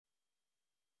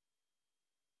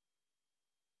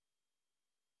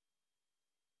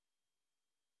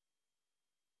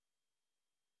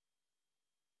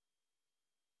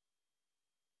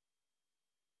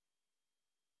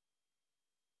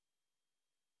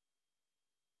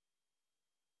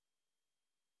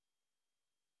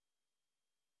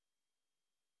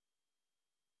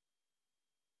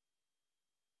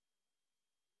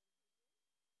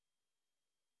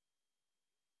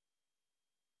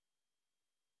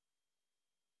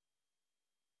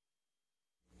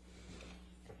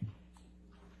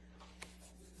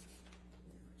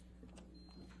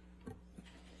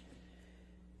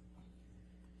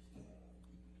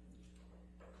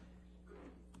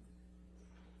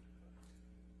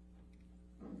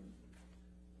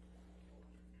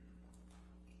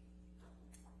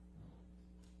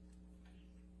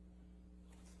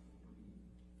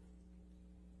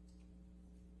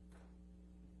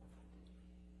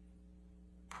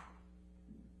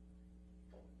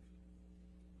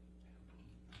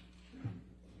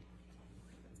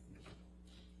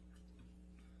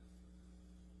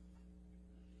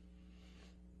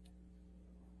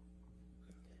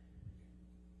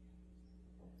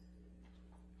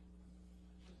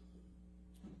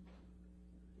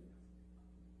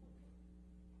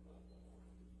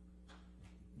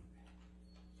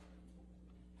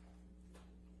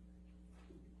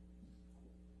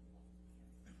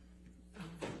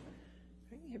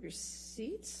your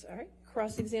seats. All right,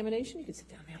 cross-examination. You can sit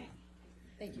down, ma'am.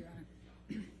 Thank you, Your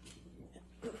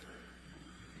Honor.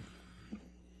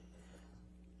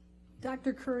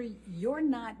 Dr. Curry, you're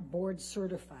not board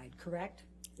certified, correct?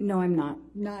 No, I'm not.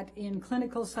 Not in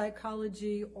clinical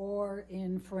psychology or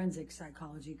in forensic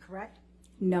psychology, correct?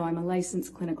 No, I'm a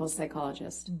licensed clinical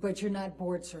psychologist. But you're not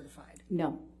board certified?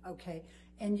 No. Okay.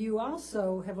 And you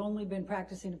also have only been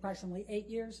practicing approximately 8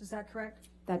 years, is that correct?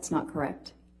 That's not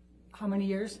correct. How many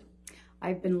years?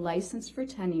 I've been licensed for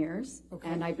 10 years, Okay.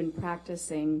 and I've been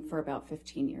practicing for about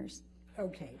 15 years.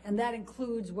 Okay. And that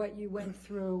includes what you went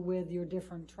through with your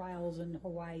different trials in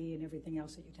Hawaii and everything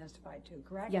else that you testified to,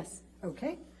 correct? Yes.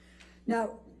 Okay.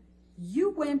 Now, you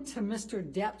went to Mr.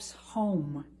 Depp's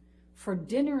home for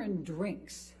dinner and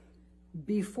drinks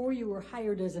before you were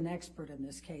hired as an expert in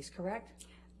this case, correct?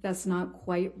 That's not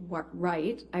quite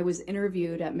right. I was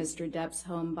interviewed at Mr. Depp's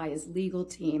home by his legal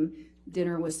team.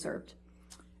 Dinner was served.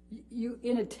 You,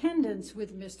 in attendance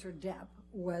with Mr. Depp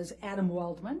was Adam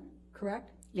Waldman,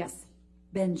 correct? Yes.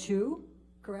 Ben Chu,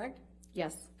 correct?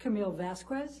 Yes. Camille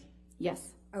Vasquez?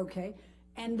 Yes. Okay.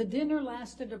 And the dinner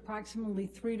lasted approximately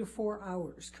 3 to 4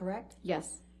 hours, correct?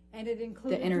 Yes. And it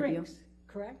included The interview. drinks,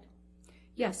 correct?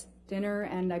 Yes. Dinner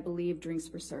and I believe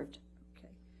drinks were served.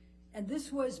 Okay. And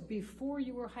this was before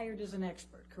you were hired as an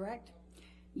expert, correct?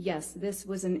 Yes, this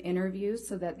was an interview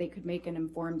so that they could make an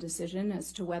informed decision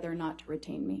as to whether or not to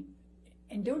retain me.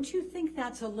 And don't you think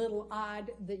that's a little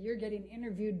odd that you're getting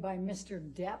interviewed by Mr.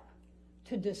 Depp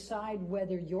to decide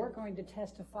whether you're going to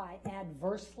testify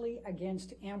adversely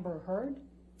against Amber Heard?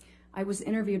 I was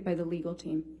interviewed by the legal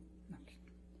team. Okay.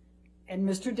 And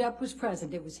Mr. Depp was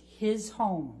present. It was his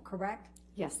home, correct?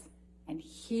 Yes. And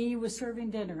he was serving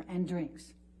dinner and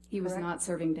drinks. He was correct? not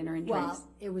serving dinner and drinks. Well,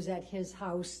 it was at his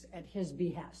house at his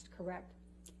behest, correct?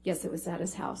 Yes, it was at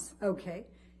his house. Okay.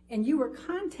 And you were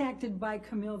contacted by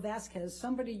Camille Vasquez,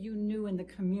 somebody you knew in the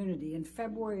community, in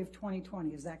February of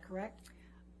 2020. Is that correct?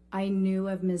 I knew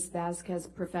of Ms. Vasquez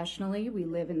professionally. We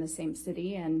live in the same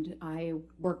city, and I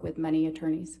work with many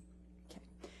attorneys. Okay.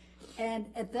 And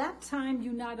at that time,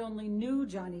 you not only knew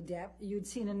Johnny Depp, you'd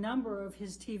seen a number of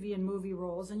his TV and movie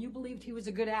roles, and you believed he was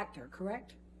a good actor,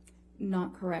 correct?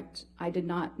 Not correct. I did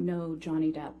not know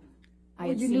Johnny Depp. I Well,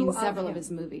 had you seen knew of several of him.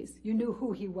 his movies. You knew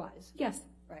who he was? Yes.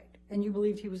 Right. And you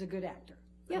believed he was a good actor,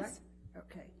 correct? Yes.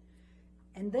 Okay.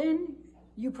 And then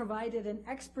you provided an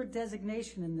expert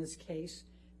designation in this case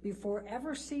before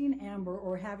ever seeing Amber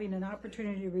or having an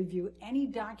opportunity to review any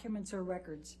documents or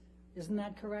records. Isn't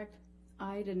that correct?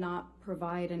 I did not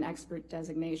provide an expert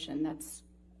designation.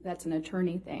 That's an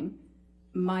attorney thing.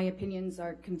 My opinions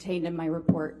are contained in my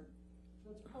report.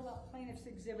 Let's pull up Plaintiff's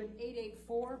Exhibit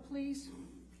 884, please.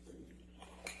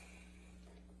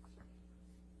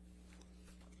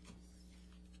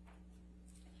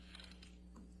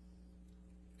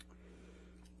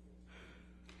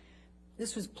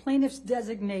 This was plaintiff's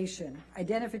designation,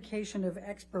 identification of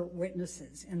expert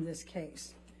witnesses in this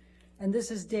case. And this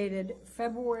is dated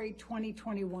February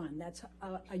 2021. That's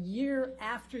a year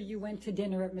after you went to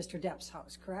dinner at Mr. Depp's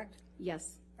house, correct?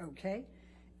 Yes. Okay.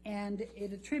 And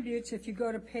it attributes, if you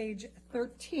go to page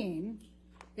 13,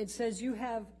 it says you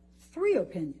have 3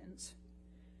 opinions.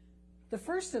 The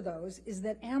first of those is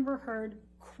that Amber Heard,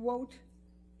 quote,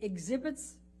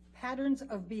 exhibits patterns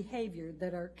of behavior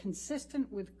that are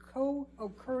consistent with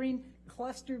co-occurring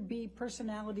cluster B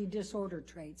personality disorder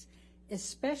traits,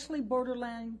 especially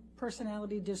borderline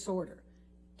personality disorder.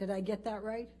 Did I get that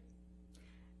right?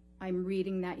 I'm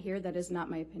reading that here. That is not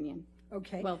my opinion.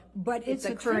 Okay. Well, but it's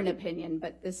a current opinion,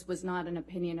 but this was not an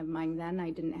opinion of mine then.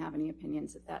 I didn't have any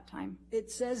opinions at that time.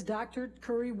 It says Dr.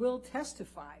 Curry will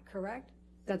testify, correct?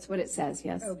 That's what it says,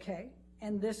 yes. Okay.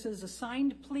 And this is a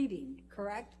signed pleading,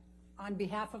 correct, on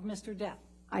behalf of Mr. Depp?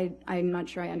 I'm not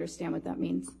sure I understand what that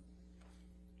means.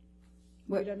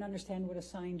 You don't understand what a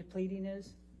signed pleading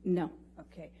is? No.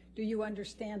 Okay. Do you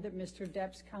understand that Mr.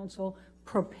 Depp's counsel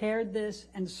prepared this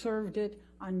and served it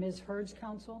on Ms. Heard's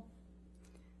counsel?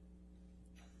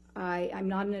 I'm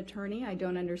not an attorney. I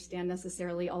don't understand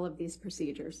necessarily all of these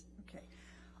procedures. Okay.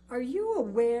 Are you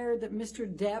aware that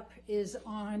Mr. Depp is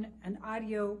on an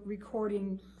audio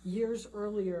recording years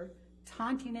earlier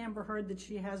taunting Amber Heard that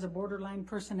she has a borderline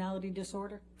personality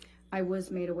disorder? I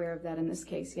was made aware of that in this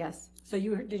case, yes. So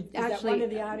you heard, is Actually, that one of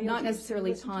the audios? not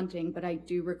necessarily taunting, but I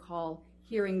do recall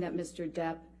hearing that Mr.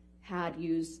 Depp had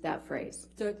used that phrase.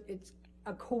 So it's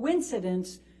a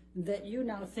coincidence that you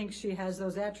now think she has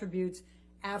those attributes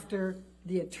after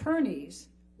the attorneys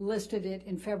listed it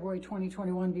in February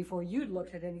 2021 before you'd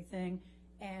looked at anything,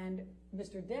 and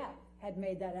Mr. Depp had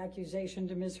made that accusation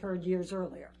to Ms. Heard years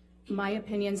earlier. My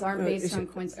opinions aren't based on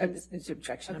coincidence. It's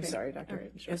objection. I'm Okay. sorry, Dr.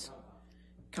 Okay, sure. Yes.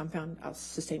 Compound, I'll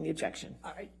sustain the objection.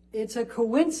 All right. It's a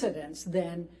coincidence,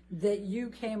 then, that you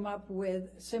came up with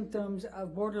symptoms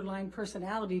of borderline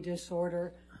personality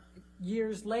disorder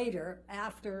years later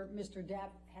after Mr.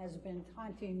 Depp has been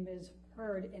taunting Ms.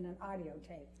 Heard in an audio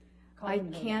tape. I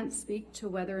can't speak to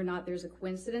whether or not there's a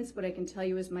coincidence. What I can tell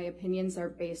you is my opinions are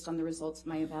based on the results of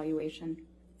my evaluation.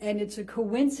 And it's a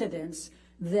coincidence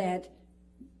that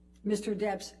Mr.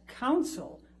 Depp's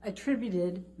counsel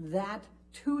attributed that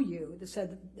to you,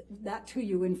 said that to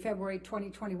you in February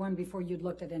 2021 before you'd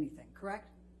looked at anything, correct?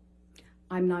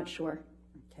 I'm not sure.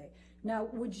 Okay. Now,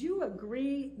 would you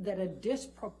agree that a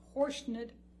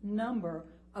disproportionate number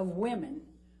of women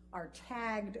are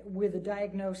tagged with a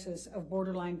diagnosis of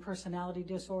borderline personality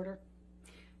disorder?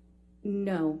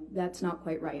 No, that's not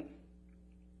quite right.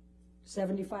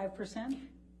 75%?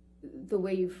 The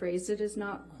way you phrased it is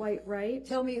not quite right.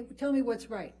 Tell me what's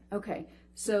right. Okay,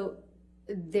 so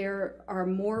there are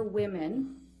more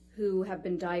women who have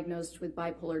been diagnosed with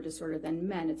bipolar disorder than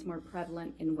men. It's more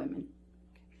prevalent in women.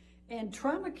 And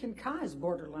trauma can cause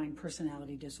borderline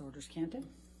personality disorders, can't it?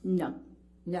 No.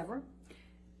 Never?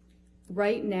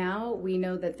 Right now, we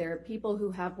know that there are people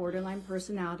who have borderline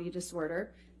personality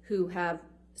disorder who have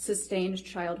sustained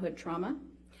childhood trauma.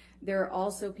 There are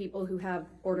also people who have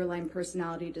borderline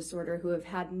personality disorder who have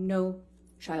had no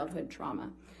childhood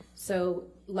trauma. So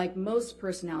like most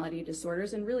personality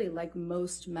disorders, and really like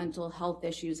most mental health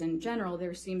issues in general,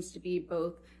 there seems to be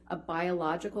both a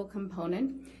biological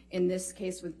component. In this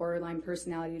case with borderline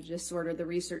personality disorder, the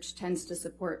research tends to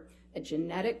support a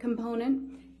genetic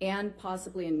component and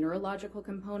possibly a neurological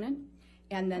component.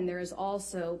 And then there is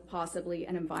also possibly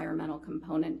an environmental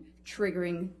component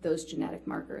triggering those genetic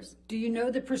markers. Do you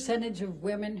know the percentage of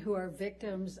women who are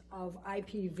victims of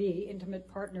IPV,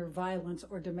 intimate partner violence,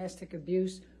 or domestic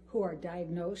abuse who are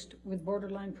diagnosed with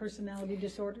borderline personality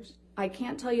disorders? I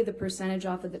can't tell you the percentage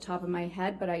off of the top of my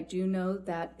head, but I do know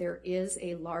that there is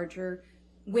a larger,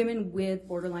 women with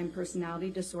borderline personality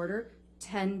disorder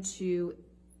tend to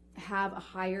have a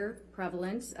higher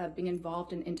prevalence of being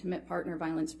involved in intimate partner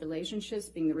violence relationships,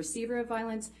 being the receiver of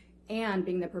violence, and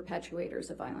being the perpetuators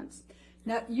of violence.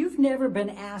 Now, you've never been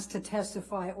asked to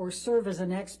testify or serve as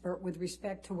an expert with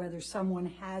respect to whether someone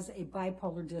has a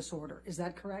bipolar disorder. Is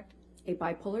that correct? A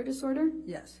bipolar disorder?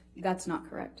 Yes. That's not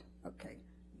correct. Okay.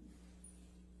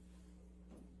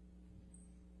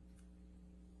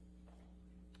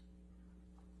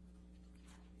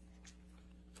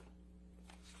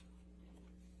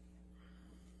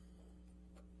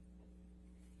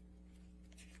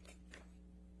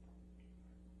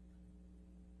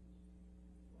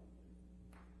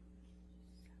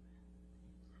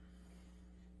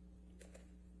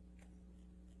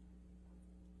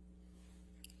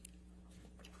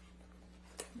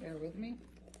 Bear with me.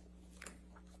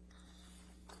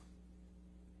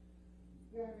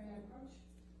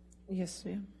 Yes,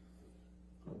 ma'am.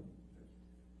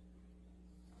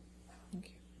 Thank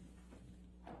you.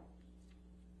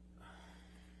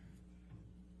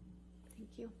 Thank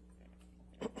you.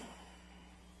 Do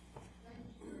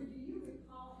you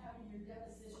recall having your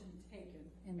deposition taken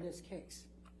in this case?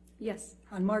 Yes,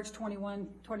 On March 21,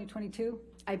 2022?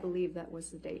 I believe that was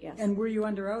the date, yes. And were you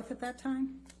under oath at that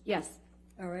time? Yes.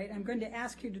 All right, I'm going to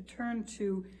ask you to turn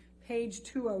to page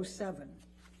 207.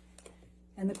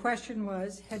 And the question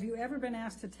was, have you ever been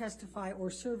asked to testify or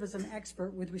serve as an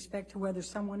expert with respect to whether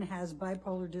someone has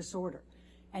bipolar disorder?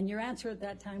 And your answer at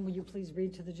that time, will you please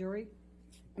read to the jury?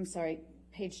 I'm sorry,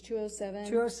 page 207?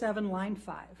 207, line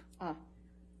 5.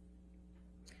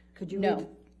 Could you read? No.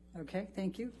 Okay,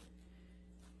 thank you.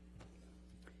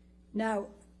 Now,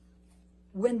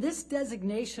 when this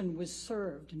designation was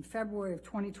served in February of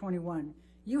 2021,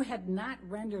 you had not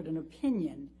rendered an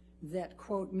opinion that,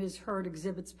 quote, Ms. Heard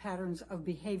exhibits patterns of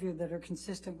behavior that are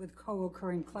consistent with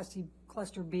co-occurring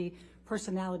cluster B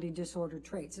personality disorder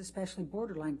traits, especially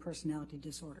borderline personality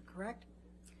disorder, correct?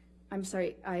 I'm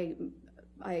sorry,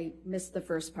 I missed the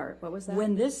first part. What was that?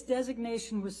 When this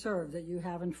designation was served that you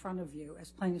have in front of you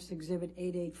as Plaintiff's Exhibit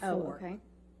 884, Oh, okay.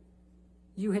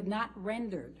 you had not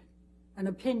rendered an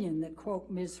opinion that,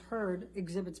 quote, Ms. Heard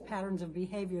exhibits patterns of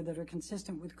behavior that are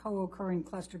consistent with co-occurring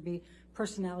cluster B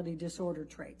personality disorder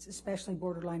traits, especially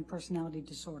borderline personality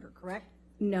disorder, correct?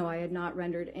 No, I had not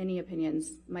rendered any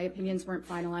opinions. My opinions weren't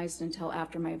finalized until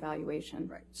after my evaluation.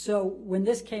 Right. So when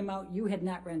this came out, you had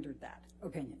not rendered that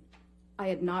opinion? I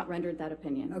had not rendered that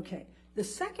opinion. Okay. The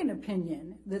second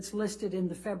opinion that's listed in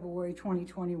the February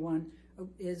 2021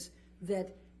 is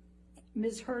that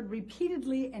Ms. Heard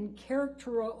repeatedly and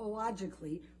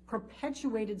characterologically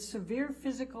perpetuated severe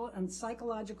physical and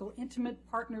psychological intimate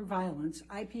partner violence,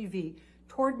 IPV,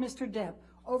 toward Mr. Depp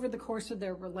over the course of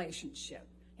their relationship.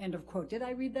 End of quote. Did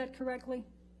I read that correctly?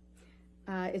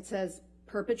 It says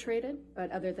perpetrated,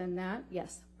 but other than that,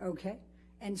 yes. Okay.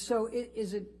 And so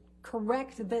is it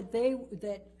correct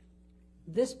that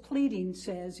this pleading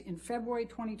says in February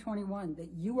 2021 that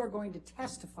you are going to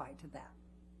testify to that?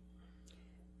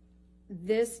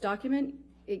 This document,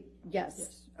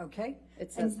 yes. Okay.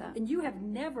 It says that. And you have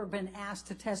never been asked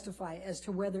to testify as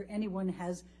to whether anyone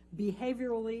has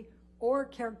behaviorally or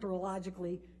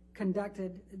characterologically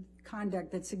conducted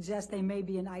conduct that suggests they may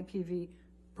be an IPV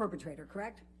perpetrator,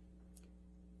 correct?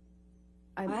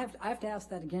 I have to ask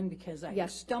that again because I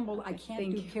stumbled. Okay, I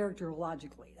can't do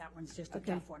characterologically. That one's just a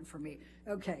tough one for me.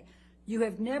 Okay. You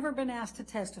have never been asked to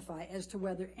testify as to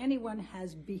whether anyone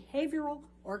has behavioral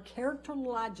or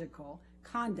characterological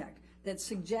conduct that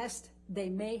suggests they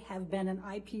may have been an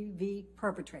IPV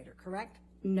perpetrator, correct?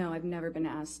 No, I've never been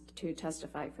asked to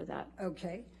testify for that.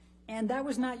 Okay. And that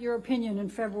was not your opinion in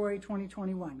February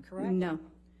 2021, correct? No.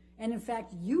 And in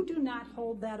fact, you do not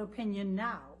hold that opinion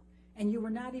now, and you were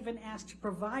not even asked to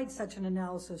provide such an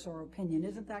analysis or opinion.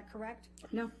 Isn't that correct?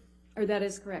 No. Or that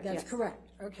is correct, That's yes.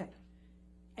 correct. Okay.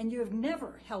 And you have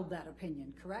never held that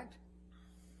opinion, correct?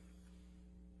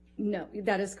 No,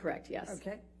 that is correct, yes.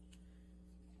 Okay.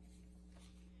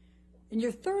 And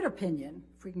your third opinion,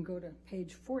 if we can go to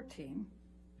page 14,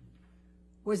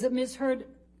 was that Ms. Heard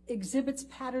exhibits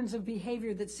patterns of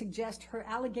behavior that suggest her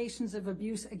allegations of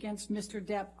abuse against Mr.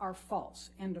 Depp are false,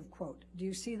 end of quote. Do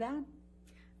you see that?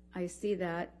 I see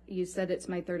that. You said it's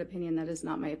my third opinion. That is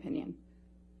not my opinion.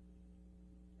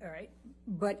 All right.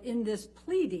 But in this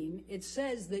pleading, it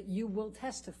says that you will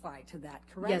testify to that,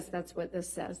 correct? Yes, that's what this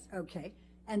says. Okay.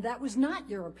 And that was not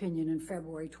your opinion in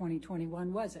February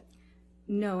 2021, was it?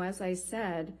 No, as I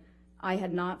said, I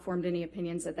had not formed any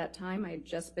opinions at that time. I had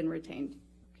just been retained.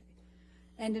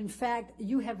 And in fact,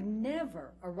 you have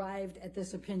never arrived at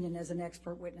this opinion as an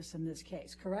expert witness in this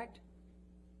case, correct?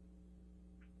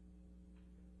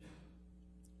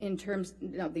 In terms,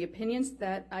 no, the opinions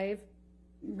that I've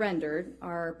rendered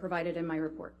are provided in my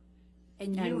report.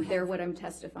 And they're what I'm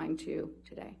testifying to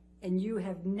today. And you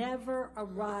have never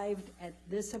arrived at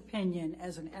this opinion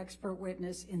as an expert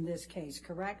witness in this case,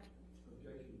 correct?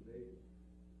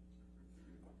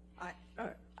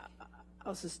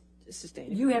 I'll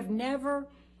sustain it. You have never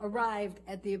arrived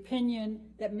at the opinion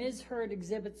that Ms. Heard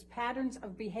exhibits patterns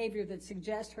of behavior that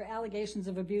suggest her allegations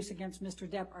of abuse against Mr.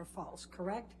 Depp are false,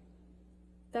 correct?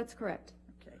 That's correct.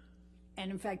 Okay. And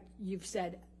in fact, you've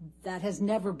said that has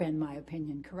never been my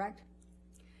opinion, correct?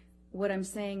 What I'm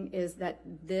saying is that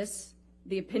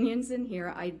the opinions in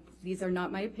here, these are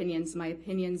not my opinions. My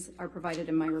opinions are provided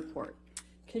in my report.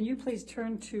 Can you please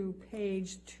turn to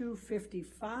page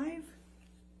 255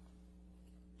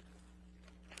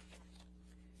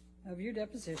 of your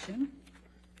deposition?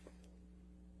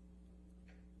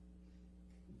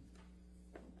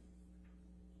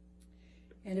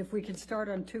 And if we could start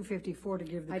on 254 to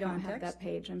give the context. I don't have that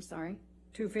page, I'm sorry.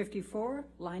 254,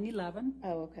 line 11.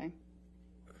 Oh, okay.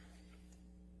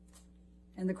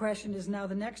 And the question is now,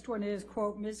 the next one is,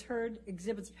 quote, Ms. Heard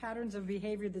exhibits patterns of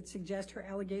behavior that suggest her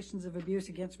allegations of abuse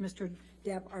against Mr.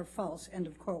 Depp are false, end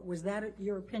of quote. Was that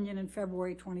your opinion in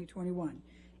February 2021?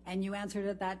 And you answered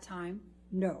at that time,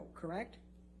 no, correct?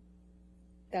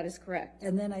 That is correct.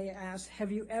 And then I asked,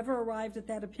 have you ever arrived at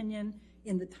that opinion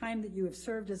in the time that you have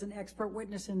served as an expert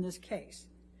witness in this case?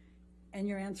 And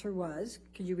your answer was,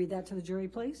 could you read that to the jury,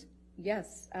 please?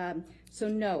 Yes. So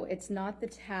no, it's not the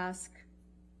task.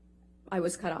 I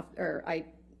was cut off, or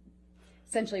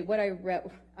essentially what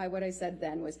I said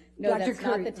then was, no, Dr. that's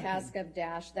Curry, not the task of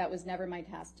Dash. That was never my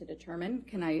task to determine.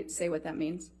 Can I say what that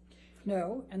means?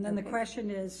 No. And then the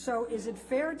question is, so is it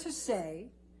fair to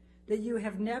say that you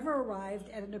have never arrived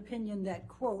at an opinion that,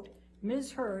 quote,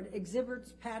 Ms. Heard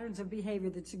exhibits patterns of behavior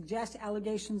that suggest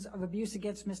allegations of abuse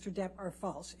against Mr. Depp are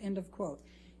false, end of quote.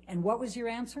 And what was your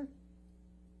answer?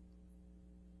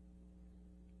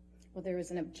 Well, there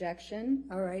was an objection.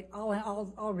 All right,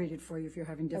 I'll read it for you if you're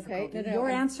having difficulty. Okay. No, Your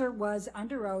answer was,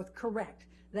 under oath, correct.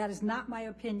 That is not my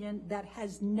opinion. That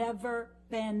has never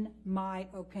been my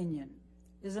opinion.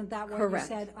 Isn't that what Correct.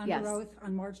 you said under Yes. oath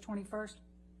on March 21st?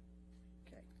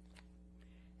 Okay.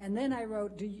 And then I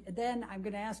wrote, then I'm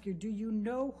going to ask you, do you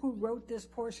know who wrote this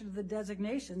portion of the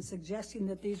designation suggesting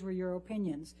that these were your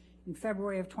opinions in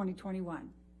February of 2021?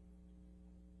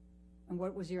 And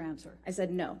what was your answer? I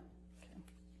said no.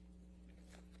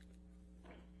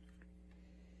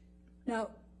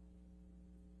 Now,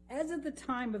 as of the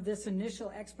time of this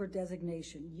initial expert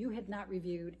designation, you had not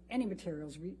reviewed any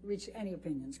materials, reached any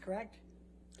opinions, correct?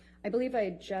 I believe I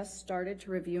had just started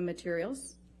to review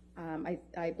materials.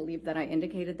 I believe that I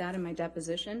indicated that in my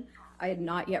deposition. I had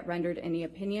not yet rendered any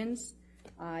opinions.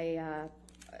 I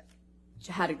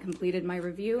hadn't completed my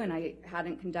review, and I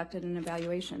hadn't conducted an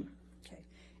evaluation. Okay.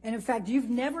 And in fact, you've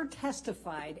never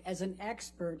testified as an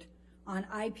expert on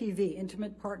IPV,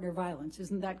 intimate partner violence.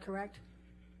 Isn't that correct?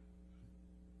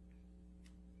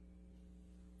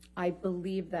 I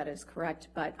believe that is correct,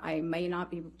 but I may not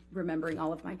be remembering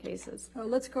all of my cases. Oh,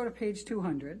 let's go to page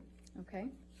 200. Okay.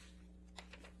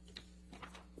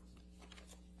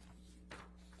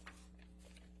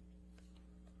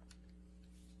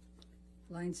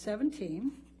 Line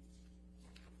 17.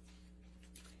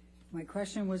 My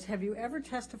question was, have you ever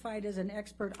testified as an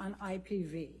expert on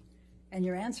IPV? And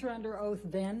your answer under oath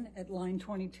then at line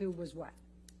 22 was what?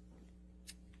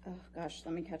 Oh, gosh,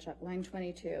 let me catch up. Line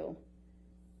 22.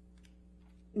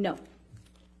 No.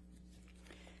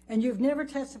 And you've never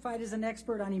testified as an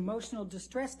expert on emotional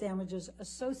distress damages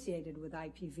associated with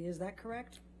IPV, is that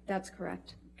correct? That's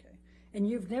correct. Okay. And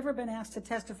you've never been asked to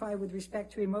testify with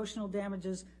respect to emotional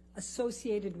damages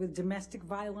associated with domestic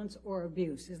violence or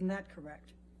abuse, isn't that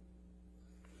correct?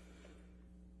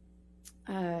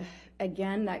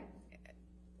 Again,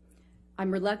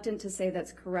 I'm reluctant to say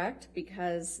that's correct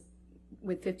because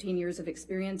with 15 years of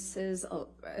experience,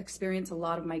 a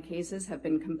lot of my cases have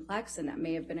been complex, and that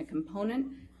may have been a component,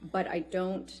 but I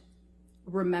don't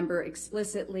remember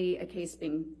explicitly a case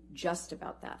being just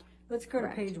about that. Let's go to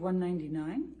page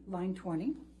 199, line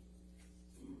 20.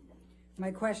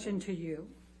 My question to you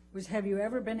was, have you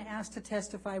ever been asked to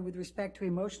testify with respect to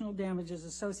emotional damages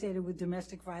associated with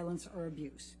domestic violence or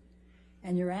abuse?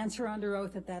 And your answer under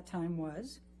oath at that time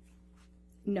was?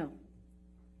 No.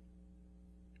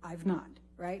 I've not,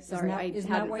 right? Sorry, I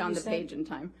hadn't found the page in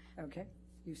time. Okay.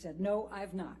 You said, no,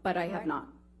 I've not. But I have not.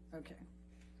 Okay.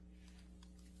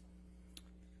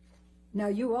 Now,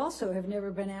 you also have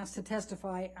never been asked to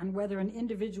testify on whether an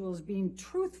individual is being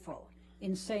truthful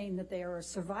in saying that they are a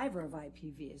survivor of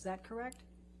IPV. Is that correct?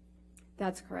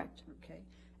 That's correct. Okay.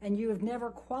 And you have never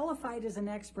qualified as an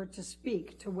expert to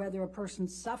speak to whether a person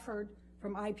suffered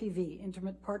from IPV,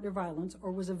 intimate partner violence,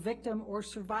 or was a victim or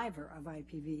survivor of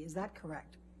IPV. Is that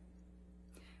correct?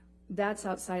 That's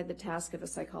outside the task of a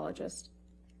psychologist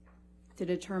to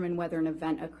determine whether an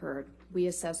event occurred. We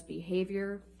assess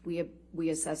behavior, we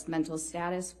assess mental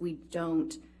status, we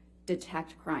don't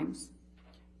detect crimes.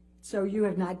 So you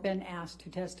have not been asked to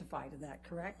testify to that,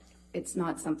 correct? It's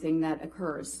not something that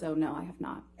occurs, so no, I have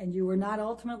not. And you were not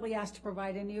ultimately asked to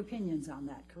provide any opinions on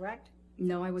that, correct?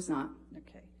 No, I was not.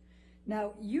 Okay.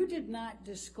 Now, you did not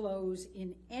disclose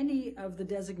in any of the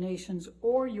designations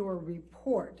or your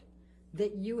report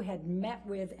that you had met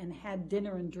with and had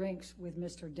dinner and drinks with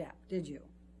Mr. Depp, did you?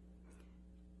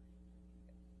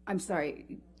 I'm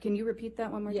sorry, can you repeat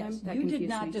that one more time? Yes, you did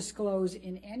not disclose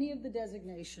in any of the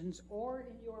designations or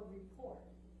in your report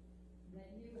that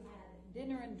you had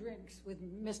dinner and drinks with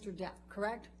Mr. Depp,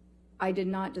 correct? I did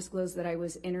not disclose that I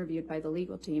was interviewed by the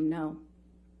legal team, no.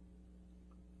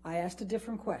 I asked a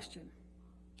different question.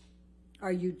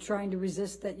 Are you trying to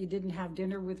resist that you didn't have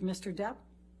dinner with Mr. Depp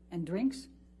and drinks?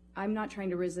 I'm not trying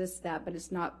to resist that, but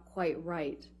it's not quite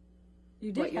right.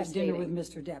 You did have dinner with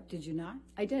Mr. Depp, did you not?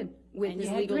 I did, with his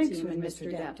legal team and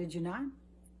Mr. Depp. Did you not?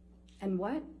 And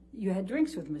what? You had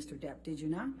drinks with Mr. Depp, did you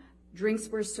not? Drinks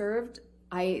were served.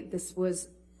 This was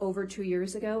over 2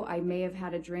 years ago. I may have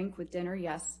had a drink with dinner,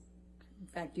 yes. In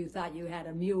fact, you thought you had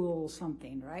a mule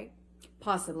something, right?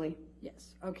 Possibly.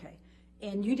 Yes, okay.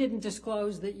 And you didn't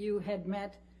disclose that you had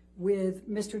met with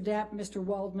Mr. Depp, Mr.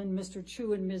 Waldman, Mr.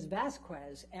 Chu, and Ms.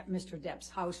 Vasquez at Mr. Depp's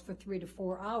house for 3 to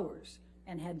 4 hours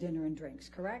and had dinner and drinks,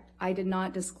 correct? I did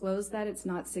not disclose that. It's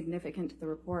not significant to the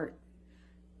report.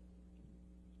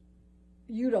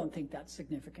 You don't think that's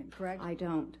significant, correct? I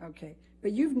don't. Okay.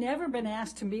 But you've never been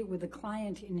asked to meet with a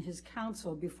client in his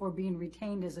counsel before being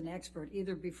retained as an expert,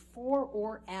 either before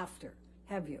or after,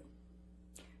 have you?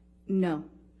 No.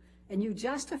 And you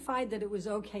justified that it was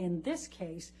okay in this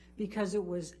case because it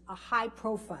was a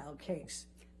high-profile case.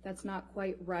 That's not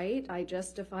quite right. I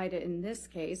justified it in this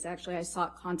case. Actually, I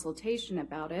sought consultation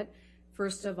about it.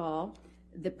 First of all,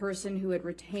 the person who had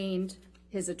retained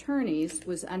his attorneys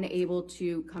was unable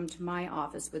to come to my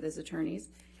office with his attorneys.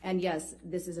 And yes,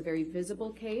 this is a very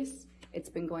visible case. It's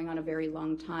been going on a very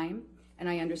long time. And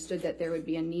I understood that there would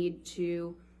be a need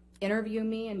to interview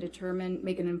me and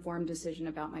make an informed decision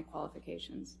about my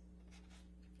qualifications.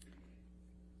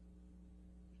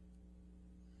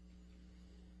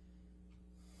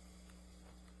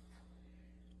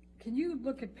 Can you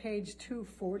look at page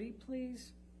 240,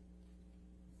 please?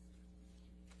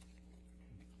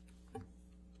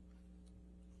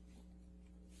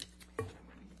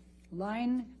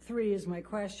 Line 3 is my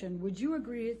question. Would you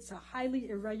agree it's highly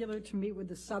irregular to meet with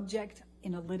the subject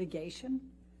in a litigation?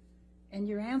 And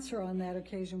your answer on that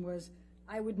occasion was,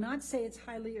 I would not say it's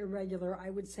highly irregular. I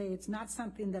would say it's not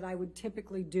something that I would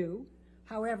typically do.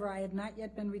 However, I had not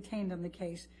yet been retained on the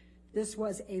case. This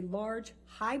was a large,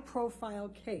 high-profile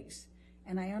case,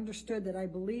 and I understood that I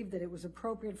believed that it was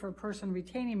appropriate for a person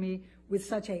retaining me with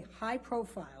such a high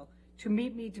profile to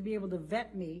meet me, to be able to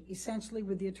vet me, essentially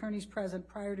with the attorneys present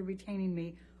prior to retaining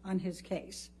me on his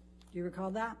case. Do you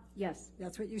recall that? Yes.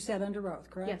 That's what you said under oath,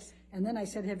 correct? Yes. And then I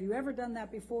said, have you ever done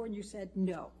that before? And you said,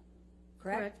 no.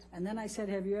 Correct? And then I said,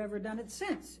 have you ever done it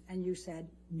since? And you said,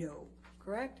 no.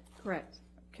 Correct? Correct.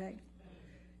 Okay.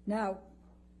 Now,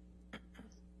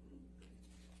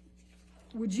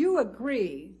 would you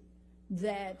agree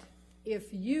that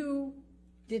if you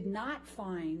did not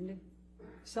find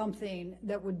something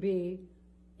that would be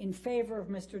in favor of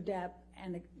Mr. Depp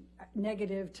and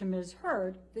negative to Ms.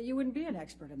 Heard, that you wouldn't be an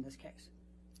expert in this case?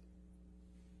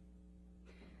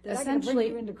 That I can bring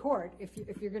you into court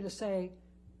if you're going to say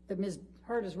that Ms.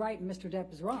 Heard is right and Mr.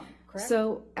 Depp is wrong, correct?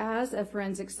 So as a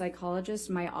forensic psychologist,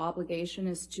 my obligation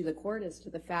is to the court, is to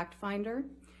the fact finder.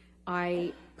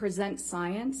 I present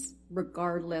science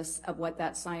regardless of what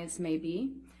that science may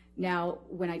be. Now,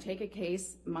 when I take a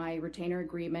case, my retainer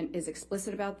agreement is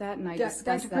explicit about that, and I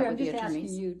discuss that with the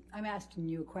attorneys. I'm asking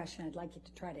you a question. I'd like you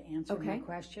to try to answer my Okay.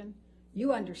 question.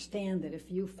 You understand that if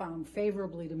you found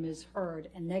favorably to Ms. Heard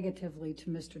and negatively to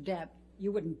Mr. Depp,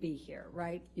 you wouldn't be here,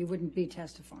 right? You wouldn't be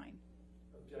testifying.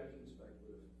 Objection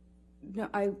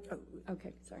speculative. No,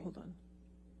 okay, sorry. Hold on.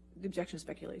 The objection is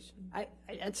speculation.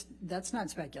 That's not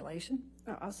speculation.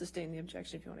 I'll sustain the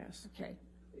objection if you want to ask. Okay.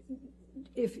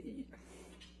 If it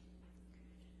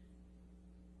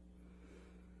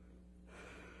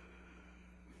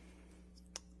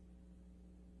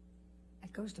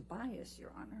goes to bias,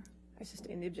 Your Honor. I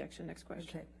sustain the objection. Next question.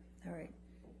 Okay, all right.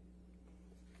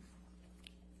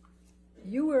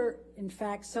 You were, in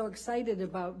fact, so excited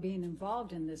about being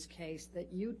involved in this case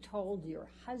that you told your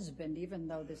husband, even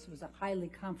though this was a highly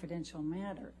confidential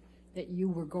matter, that you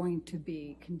were going to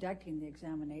be conducting the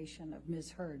examination of Ms.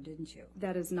 Heard, didn't you?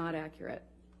 That is not accurate.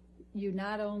 You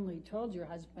not only told your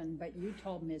husband, but you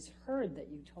told Ms. Heard that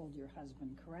you told your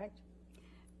husband, correct?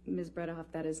 Ms. Bredehoff,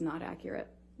 that is not accurate.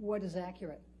 What is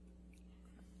accurate?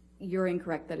 You're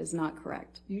incorrect. That is not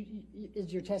correct.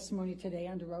 Is your testimony today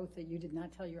under oath that you did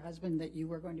not tell your husband that you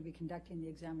were going to be conducting the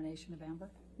examination of Amber?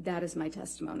 That is my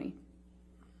testimony.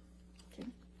 Okay.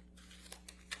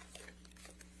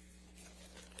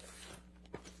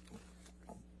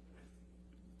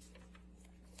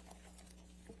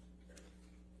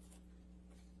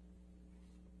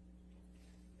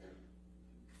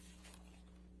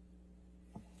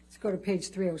 Let's go to page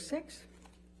 306.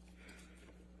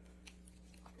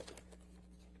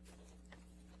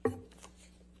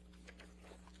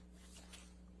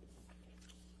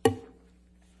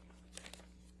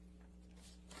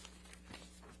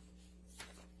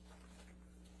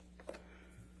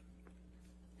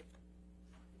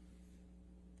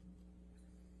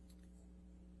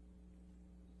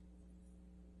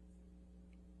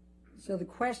 So the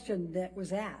question that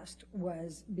was asked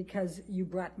was because you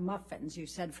brought muffins, you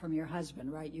said, from your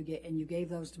husband, right? You gave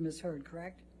those to Ms. Heard,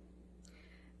 correct?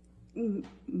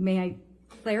 May I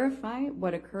clarify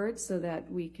what occurred so that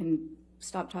we can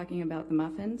stop talking about the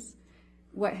muffins?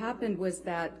 What happened was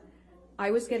that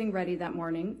I was getting ready that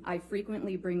morning. I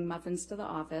frequently bring muffins to the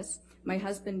office. My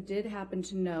husband did happen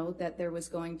to know that there was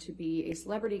going to be a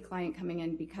celebrity client coming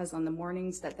in, because on the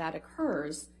mornings that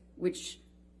occurs, which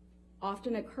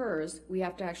often occurs, we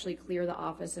have to actually clear the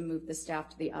office and move the staff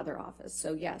to the other office.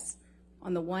 So yes,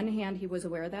 on the one hand, he was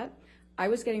aware of that. I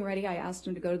was getting ready. I asked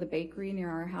him to go to the bakery near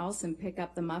our house and pick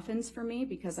up the muffins for me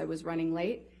because I was running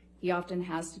late. He often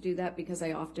has to do that because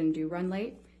I often do run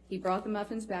late. He brought the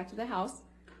muffins back to the house.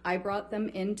 I brought them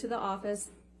into the office.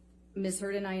 Ms.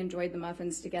 Heard and I enjoyed the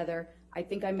muffins together. I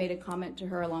think I made a comment to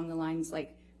her along the lines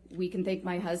like, we can thank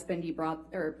my husband.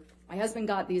 My husband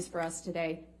got these for us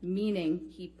today, meaning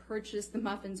he purchased the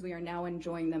muffins. We are now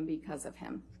enjoying them because of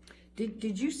him.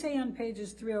 Did you say on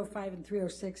pages 305 and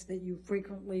 306 that you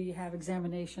frequently have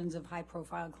examinations of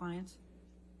high-profile clients?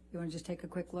 You want to just take a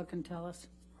quick look and tell us?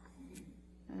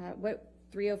 What,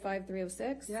 305,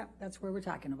 306? Yeah, that's where we're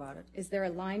talking about it. Is there a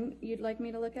line you'd like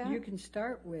me to look at? You can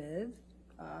start with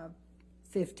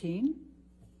 15,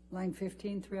 line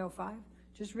 15, 305.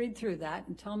 Just read through that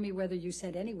and tell me whether you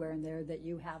said anywhere in there that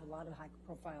you have a lot of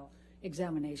high-profile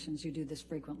examinations. You do this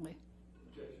frequently.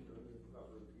 Objection to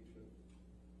improper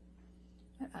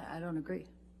impeachment. I don't agree.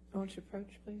 Won't you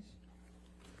approach, please?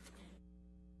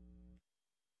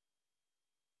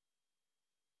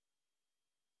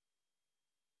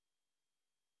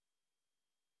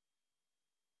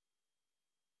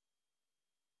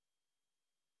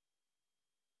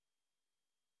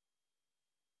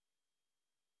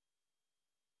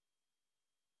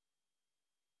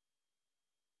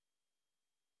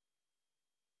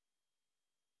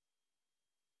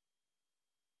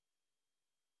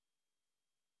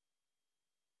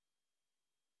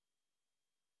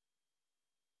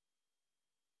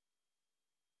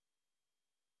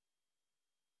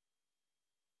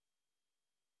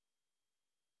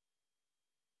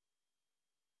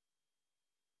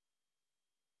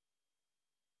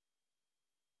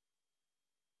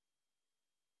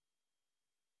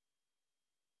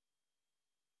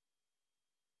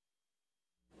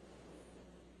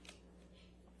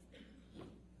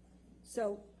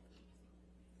 So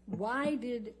why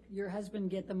did your husband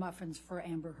get the muffins for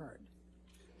Amber Heard?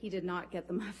 He did not get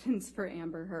the muffins for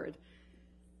Amber Heard.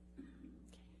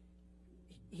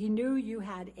 He knew you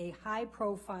had a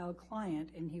high-profile client,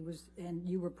 and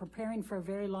you were preparing for a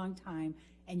very long time,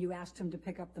 and you asked him to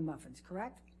pick up the muffins,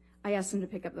 correct? I asked him to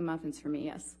pick up the muffins for me,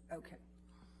 yes. Okay.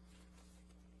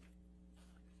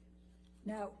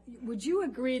 Now, would you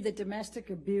agree that domestic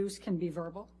abuse can be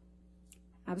verbal?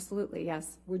 Absolutely,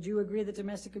 yes. Would you agree that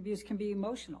domestic abuse can be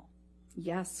emotional?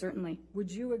 Yes, certainly.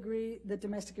 Would you agree that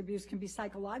domestic abuse can be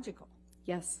psychological?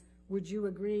 Yes. Would you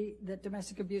agree that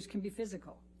domestic abuse can be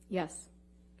physical? Yes.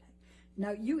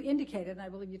 Now, you indicated, and I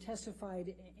believe you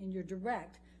testified in your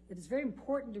direct, that it's very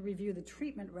important to review the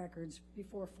treatment records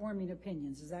before forming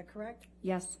opinions. Is that correct?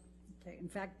 Yes. Okay. In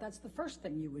fact, that's the first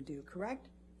thing you would do, correct?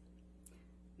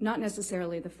 Not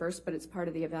necessarily the first, but it's part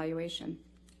of the evaluation.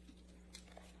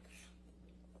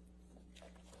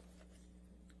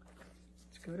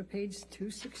 Let's go to page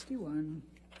 261.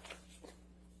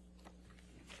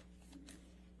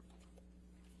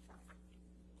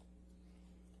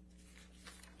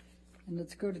 And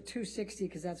let's go to 260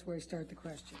 because that's where I start the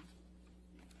question.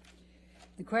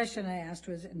 The question I asked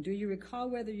was, and do you recall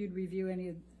whether you'd review any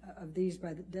of these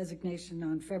by the designation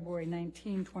on February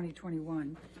 19,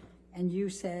 2021? And you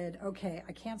said, okay,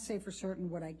 I can't say for certain.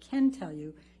 What I can tell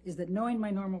you is that knowing my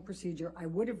normal procedure, I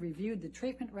would have reviewed the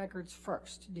treatment records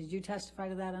first. Did you testify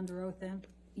to that under oath then?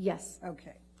 Yes.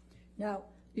 Okay. Now,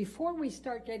 before we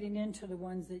start getting into the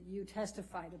ones that you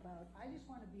testified about, I just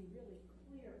want to be really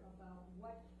clear about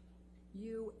what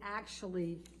you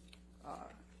actually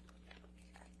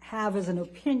have as an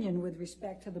opinion with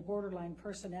respect to the borderline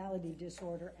personality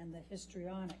disorder and the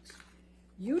histrionics.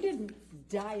 You didn't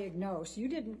diagnose, you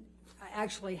didn't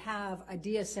actually have a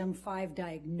DSM-5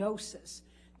 diagnosis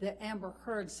that Amber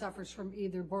Heard suffers from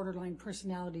either borderline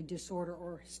personality disorder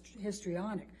or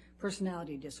histrionic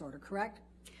personality disorder, correct?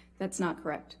 That's not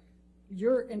correct.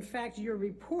 In fact, your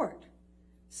report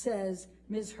says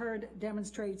Ms. Heard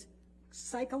demonstrates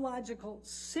psychological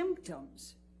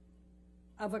symptoms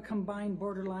of a combined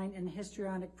borderline and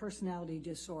histrionic personality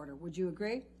disorder. Would you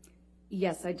agree?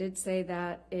 Yes, I did say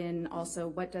that in also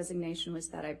what designation was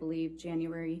that? I believe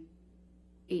January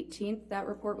 18th that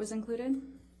report was included?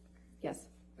 Yes.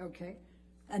 Okay.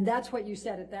 And that's what you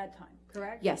said at that time,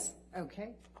 correct? Yes. Okay.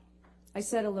 I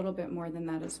said a little bit more than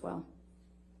that as well.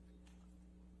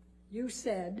 You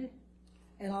said,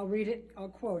 and I'll read it, I'll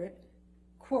quote it,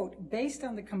 quote, based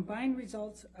on the combined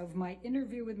results of my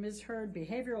interview with Ms. Heard,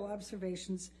 behavioral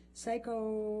observations,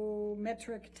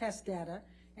 psychometric test data,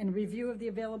 and review of the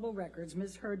available records,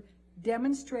 Ms. Heard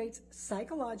demonstrates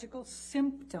psychological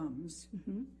symptoms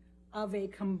of a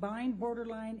combined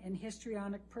borderline and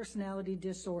histrionic personality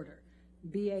disorder,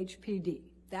 BHPD.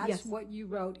 That's Yes. what you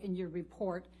wrote in your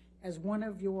report as one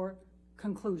of your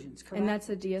conclusions, correct? And that's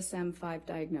a DSM-5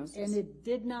 diagnosis. And it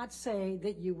did not say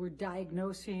that you were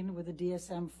diagnosing with a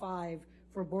DSM-5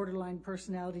 for borderline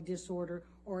personality disorder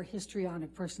or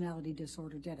histrionic personality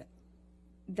disorder, did it?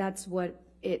 That's what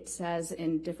it says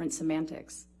in different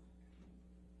semantics.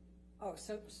 Oh,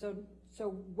 so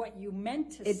what you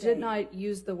meant to It say... did not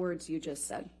use the words you just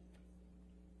said.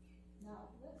 Now,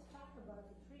 let's talk about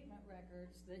the treatment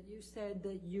records that you said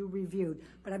that you reviewed.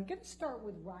 But I'm going to start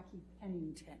with Rocky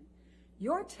Pennington.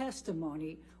 Your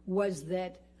testimony was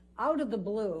that out of the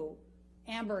blue,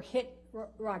 Amber hit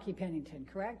Rocky Pennington,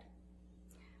 correct?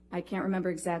 I can't remember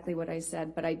exactly what I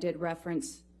said, but I did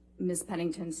reference Ms.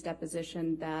 Pennington's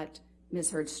deposition that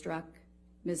Ms. Heard struck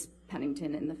Ms.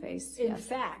 Pennington in the face. In Yes.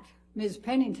 fact, Ms.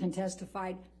 Pennington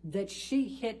testified that she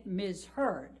hit Ms.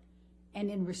 Heard. And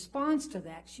in response to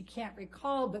that, she can't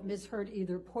recall, but Ms. Heard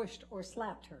either pushed or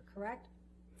slapped her, correct?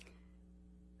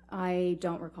 I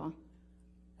don't recall.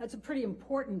 That's a pretty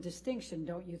important distinction,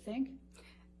 don't you think?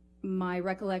 My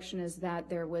recollection is that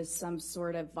there was some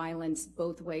sort of violence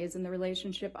both ways in the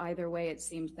relationship. Either way, it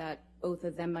seemed that both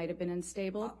of them might have been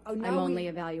unstable. I'm only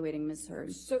evaluating Ms.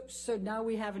 Heard. So now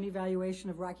we have an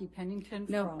evaluation of Rocky Pennington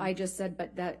No, from... I just said,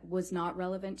 but that was not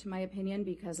relevant to my opinion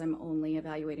because I'm only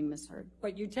evaluating Ms. Heard.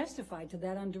 But you testified to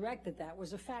that on direct that that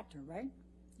was a factor, right?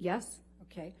 Yes.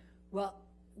 Okay. Well,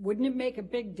 wouldn't it make a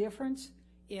big difference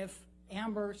if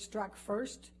Amber struck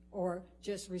first or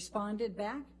just responded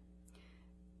back?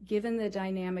 Given the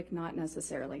dynamic, not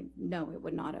necessarily. No, it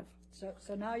would not have.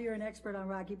 So now you're an expert on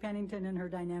Rocky Pennington and her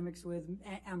dynamics with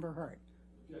Amber Heard.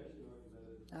 Objection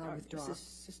argumented. I'll withdraw. This is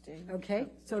sustained. Okay,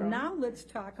 so now let's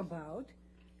talk about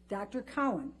Dr.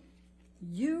 Cowan.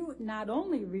 You not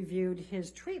only reviewed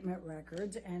his treatment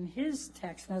records and his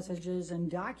text messages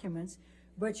and documents,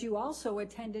 but you also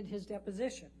attended his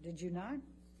deposition, did you not?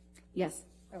 Yes.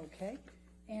 Okay.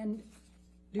 And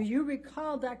do you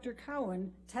recall Dr.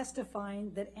 Cowan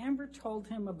testifying that Amber told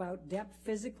him about Depp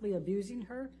physically abusing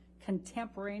her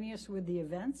contemporaneous with the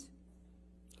events?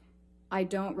 I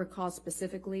don't recall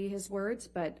specifically his words,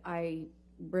 but I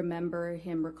remember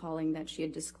him recalling that she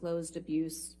had disclosed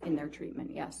abuse in their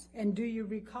treatment, yes. And do you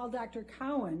recall Dr.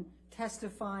 Cowan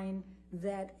testifying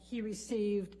that he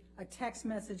received a text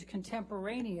message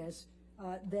contemporaneous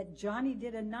that Johnny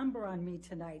did a number on me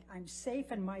tonight. I'm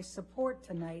safe in my support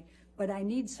tonight, but I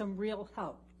need some real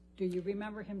help. Do you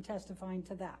remember him testifying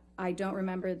to that? I don't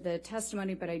remember the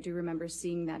testimony, but I do remember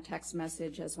seeing that text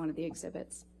message as one of the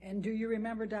exhibits. And do you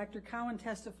remember Dr. Cowan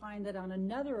testifying that on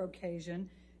another occasion,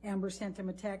 Amber sent him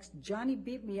a text, Johnny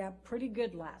beat me up pretty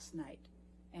good last night,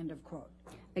 end of quote.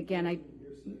 Again,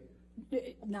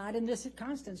 Not in this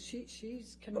instance. She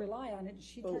can rely on it.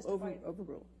 She testified.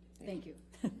 Overruled. Thank you.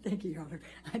 Thank you, Your Honor.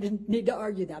 I didn't need to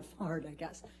argue that hard, I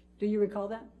guess. Do you recall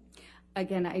that?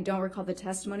 Again, I don't recall the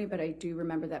testimony, but I do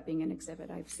remember that being an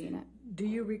exhibit. I've seen it. Do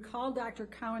you recall Dr.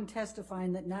 Cowan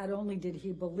testifying that not only did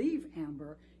he believe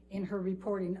Amber in her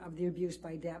reporting of the abuse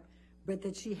by Depp, but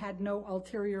that she had no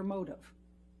ulterior motive?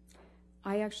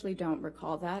 I actually don't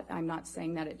recall that. I'm not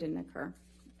saying that it didn't occur.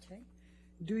 Okay.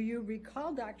 Do you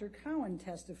recall Dr. Cowan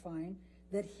testifying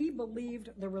that he believed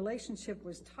the relationship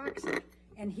was toxic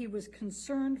and he was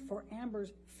concerned for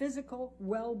Amber's physical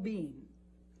well-being?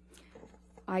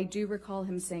 I do recall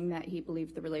him saying that he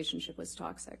believed the relationship was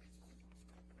toxic.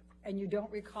 And you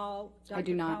don't recall I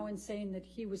do Dr. not. Cowan saying that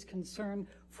he was concerned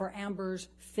for Amber's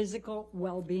physical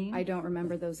well-being? I don't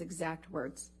remember those exact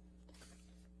words.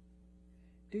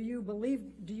 Do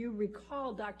you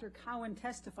recall Dr. Cowan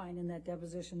testifying in that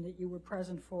deposition that you were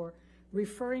present for,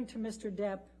 referring to Mr.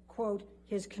 Depp, quote,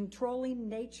 his controlling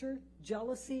nature,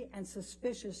 jealousy and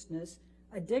suspiciousness,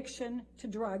 addiction to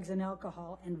drugs and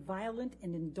alcohol, and violent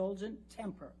and indulgent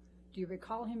temper? Do you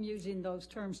recall him using those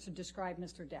terms to describe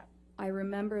Mr. Depp? I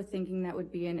remember thinking that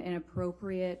would be an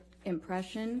inappropriate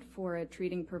impression for a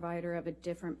treating provider of a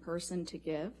different person to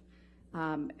give,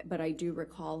 but I do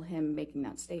recall him making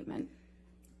that statement.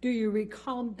 Do you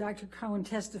recall Dr. Cowan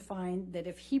testifying that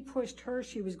if he pushed her,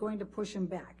 she was going to push him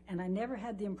back? And I never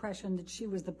had the impression that she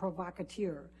was the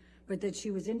provocateur, but that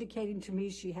she was indicating to me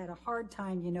she had a hard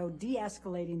time,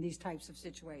 de-escalating these types of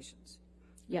situations.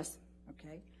 Yes.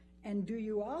 Okay. And do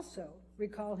you also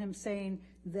recall him saying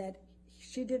that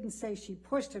she didn't say she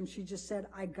pushed him, she just said,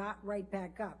 I got right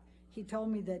back up? She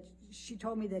told me that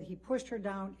he pushed her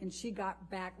down and she got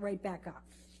right back up.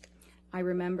 I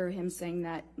remember him saying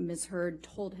that Ms. Heard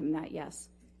told him that, yes.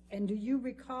 And do you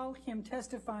recall him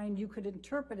testifying you could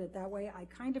interpret it that way? I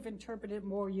kind of interpret it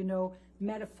more,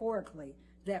 metaphorically,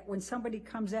 that when somebody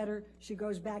comes at her, she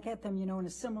goes back at them, in a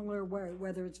similar way,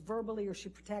 whether it's verbally or she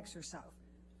protects herself.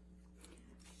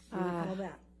 Do you recall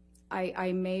that?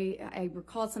 I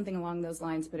recall something along those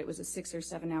lines, but it was a 6 or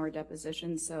 7 hour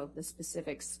deposition, so the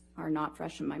specifics are not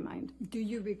fresh in my mind. Do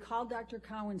you recall Dr.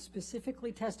 Cowan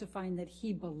specifically testifying that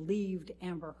he believed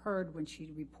Amber Heard when she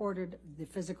reported the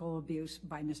physical abuse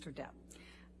by Mr. Depp?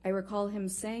 I recall him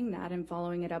saying that and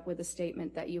following it up with a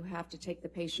statement that you have to take the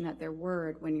patient at their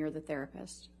word when you're the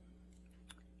therapist.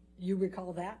 You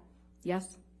recall that?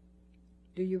 Yes.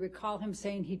 Do you recall him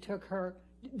saying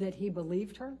that he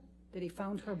believed her? That he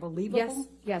found her believable?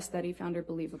 Yes, that he found her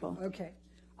believable. Okay.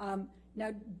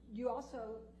 Now, you also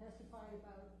testified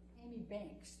about Amy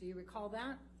Banks. Do you recall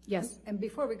that? Yes. And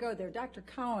before we go there, Dr.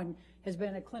 Cowan has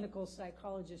been a clinical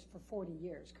psychologist for 40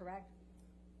 years, correct?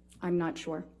 I'm not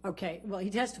sure. Okay. Well, he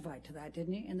testified to that,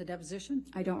 didn't he, in the deposition?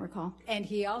 I don't recall. And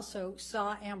he also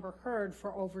saw Amber Heard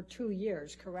for over 2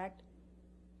 years, correct?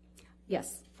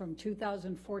 Yes. From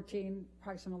 2014,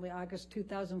 approximately August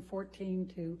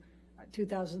 2014 to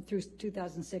 2000 through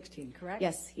 2016, correct?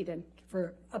 Yes, he did.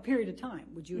 For a period of time,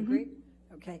 would you agree?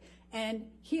 Okay. And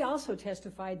he also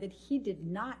testified that he did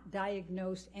not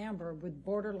diagnose Amber with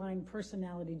borderline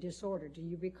personality disorder. Do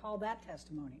you recall that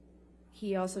testimony?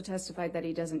 He also testified that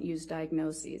he doesn't use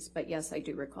diagnoses, but yes, I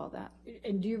do recall that.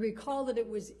 And do you recall that it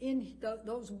was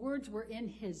those words were in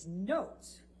his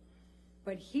notes,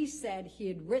 but he said he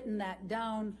had written that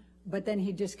down, but then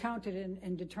he discounted it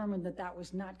and determined that that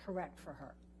was not correct for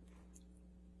her?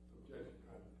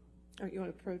 All right, you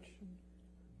want to approach?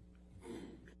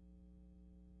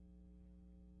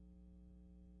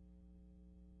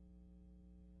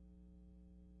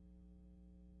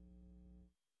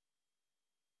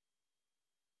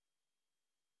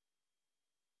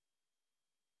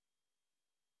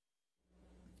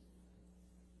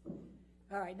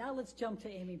 All right, now let's jump to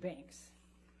Amy Banks.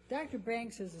 Dr.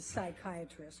 Banks is a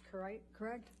psychiatrist,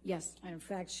 correct? Yes. And in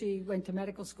fact, she went to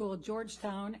medical school at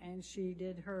Georgetown, and she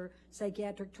did her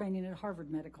psychiatric training at Harvard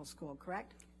Medical School,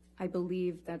 correct? I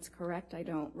believe that's correct. I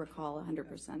don't recall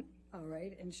 100%. All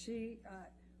right, and she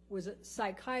was a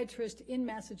psychiatrist in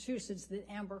Massachusetts that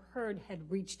Amber Heard had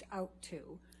reached out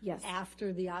to Yes.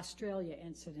 after the Australia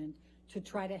incident to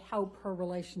try to help her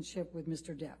relationship with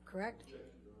Mr. Depp, correct?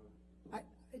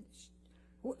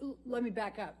 Let me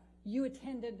back up. You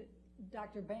attended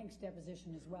Dr. Banks'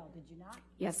 deposition as well, did you not?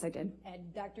 Yes, I did.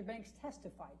 And Dr. Banks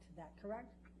testified to that,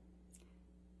 correct?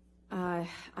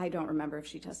 I don't remember if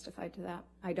she testified to that.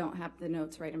 I don't have the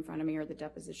notes right in front of me or the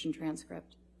deposition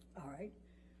transcript. All right.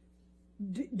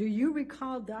 Do you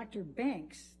recall Dr.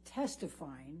 Banks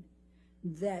testifying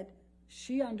that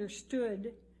she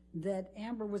understood that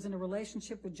Amber was in a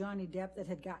relationship with Johnny Depp that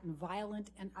had gotten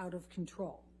violent and out of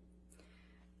control?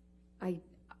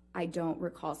 I don't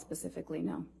recall specifically,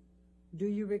 no. Do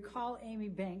you recall Amy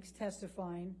Banks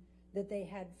testifying that they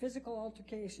had physical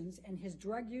altercations and his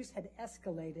drug use had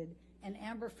escalated and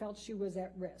Amber felt she was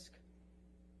at risk?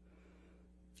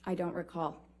 I don't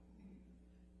recall.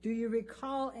 Do you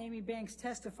recall Amy Banks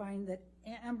testifying that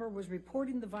Amber was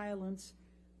reporting the violence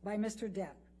by Mr.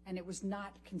 Depp and it was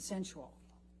not consensual?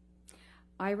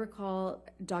 I recall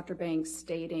Dr. Banks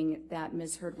stating that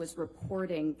Ms. Heard was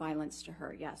reporting violence to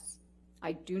her, yes.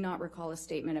 I do not recall a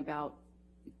statement about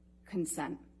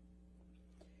consent.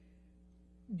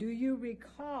 Do you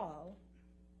recall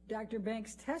Dr.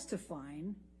 Banks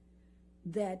testifying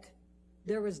that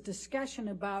there was discussion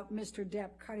about Mr.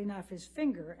 Depp cutting off his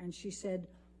finger, and she said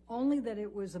only that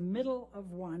it was a middle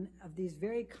of one of these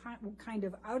very kind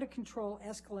of out-of-control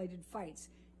escalated fights,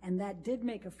 and that did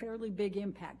make a fairly big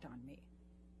impact on me?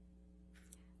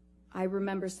 I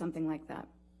remember something like that.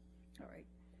 All right.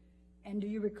 And do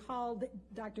you recall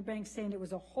Dr. Banks saying it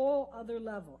was a whole other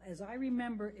level? As I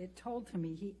remember, it told to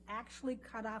me he actually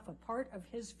cut off a part of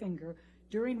his finger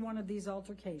during one of these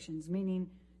altercations, meaning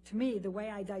to me, the way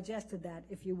I digested that,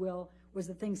 if you will, was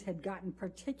that things had gotten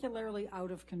particularly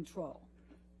out of control.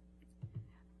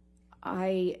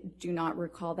 I do not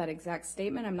recall that exact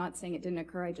statement. I'm not saying it didn't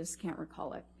occur. I just can't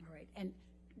recall it. All right. And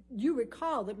you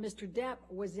recall that Mr. Depp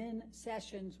was in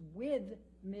sessions with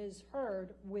Ms.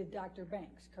 Heard with Dr.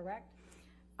 Banks, correct?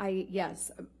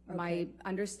 Yes. Okay. My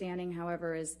understanding,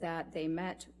 however, is that they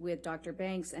met with Dr.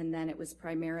 Banks, and then it was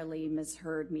primarily Ms.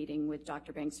 Heard meeting with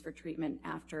Dr. Banks for treatment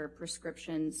after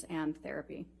prescriptions and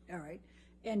therapy. All right.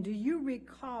 And do you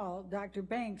recall Dr.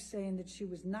 Banks saying that she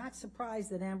was not surprised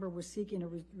that Amber was seeking a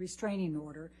restraining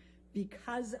order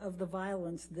because of the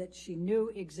violence that she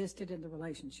knew existed in the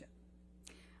relationship?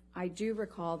 I do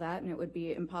recall that, and it would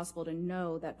be impossible to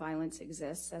know that violence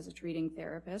exists as a treating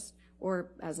therapist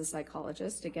or as a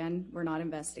psychologist. Again, we're not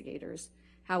investigators.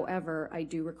 However, I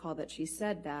do recall that she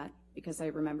said that because I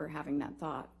remember having that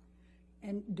thought.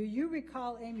 And do you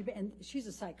recall Amy, and she's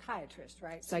a psychiatrist,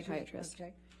 right? Psychiatrist.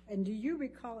 Okay. And do you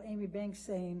recall Amy Banks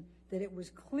saying that it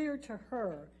was clear to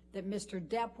her that Mr.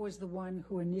 Depp was the one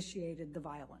who initiated the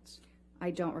violence?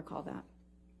 I don't recall that.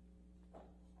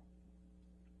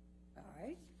 All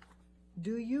right.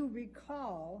 Do you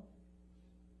recall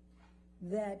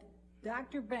that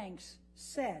Dr. Banks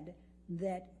said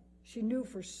that she knew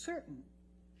for certain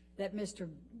that Mr.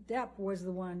 Depp was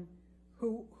the one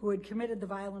who had committed the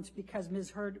violence because Ms.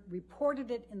 Heard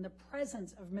reported it in the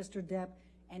presence of Mr. Depp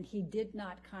and he did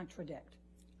not contradict?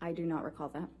 I do not recall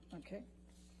that. Okay.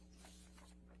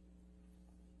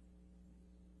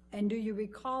 And do you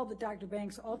recall that Dr.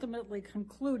 Banks ultimately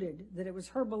concluded that it was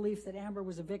her belief that Amber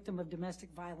was a victim of domestic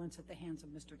violence at the hands of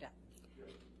Mr. Depp?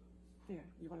 There,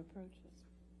 you want to approach this?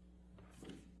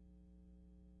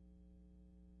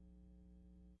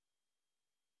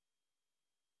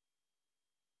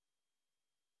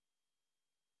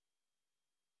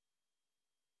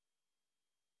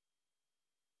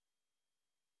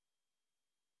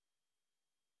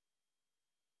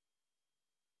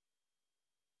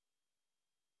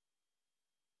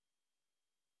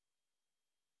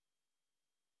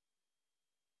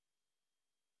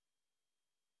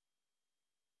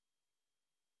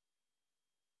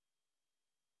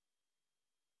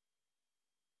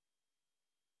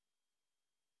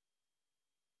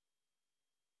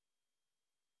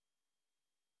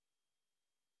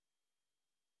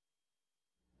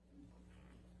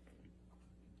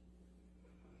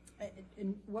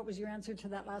 And what was your answer to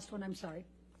that last one? I'm sorry.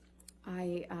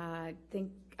 I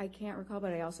think I can't recall,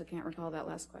 but I also can't recall that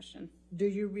last question. Do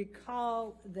you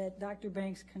recall that Dr.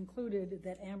 Banks concluded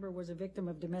that Amber was a victim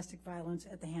of domestic violence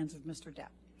at the hands of Mr. Depp?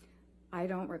 I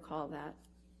don't recall that.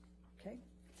 Okay.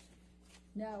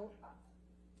 Now,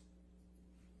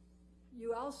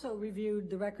 You also reviewed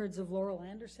the records of Laurel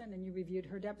Anderson, and you reviewed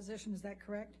her deposition, is that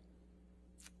correct?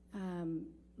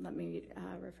 Let me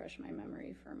refresh my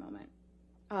memory for a moment.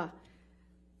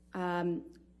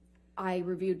 I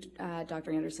reviewed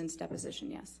Dr. Anderson's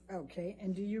deposition, yes. Okay,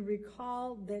 and do you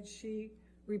recall that she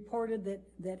reported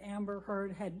that Amber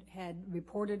Heard had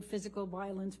reported physical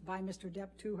violence by Mr. Depp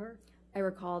to her? I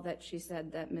recall that she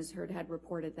said that Ms. Heard had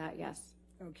reported that, yes.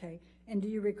 Okay, and do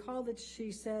you recall that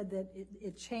she said that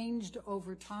it changed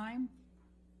over time?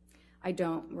 I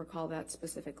don't recall that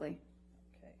specifically.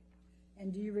 Okay,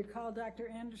 and do you recall Dr.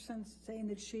 Anderson saying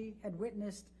that she had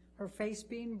witnessed her face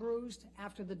being bruised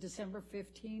after the December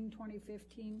 15,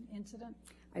 2015 incident?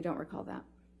 I don't recall that.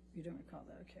 You don't recall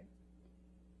that, okay.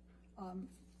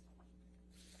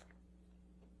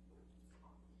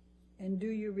 And do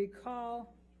you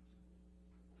recall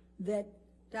that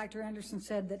Dr. Anderson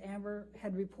said that Amber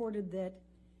had reported that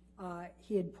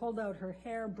he had pulled out her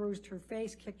hair, bruised her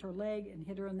face, kicked her leg, and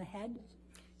hit her in the head?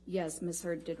 Yes, Ms.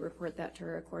 Heard did report that to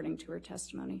her according to her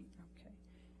testimony. Okay.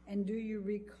 And do you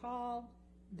recall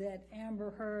that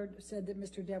Amber Heard said that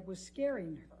Mr. Depp was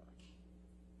scaring her?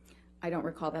 I don't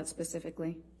recall that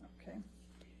specifically. Okay.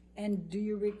 And do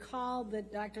you recall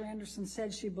that Dr. Anderson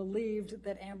said she believed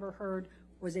that Amber Heard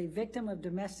was a victim of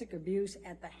domestic abuse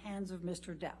at the hands of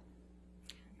Mr. Depp?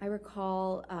 I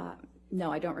recall,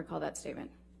 no, I don't recall that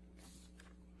statement.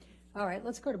 All right,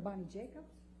 let's go to Bonnie Jacobs.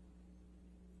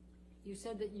 You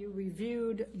said that you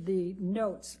reviewed the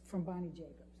notes from Bonnie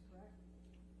Jacobs, correct?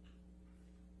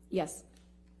 Yes.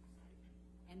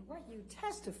 And what you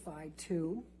testified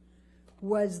to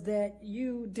was that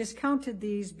you discounted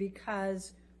these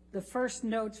because the first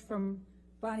notes from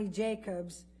Bonnie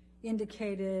Jacobs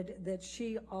indicated that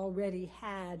she already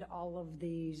had all of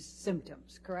these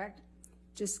symptoms, correct?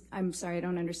 I'm sorry, I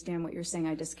don't understand what you're saying.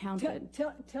 I discounted.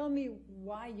 Tell me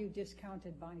why you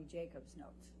discounted Bonnie Jacobs'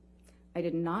 notes. I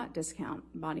did not discount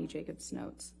Bonnie Jacobs'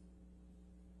 notes.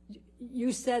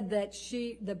 You said that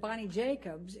Bonnie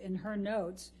Jacobs, in her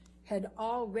notes, had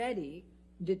already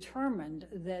determined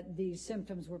that these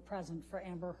symptoms were present for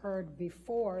Amber Heard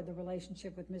before the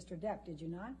relationship with Mr. Depp, did you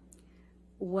not?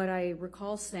 What I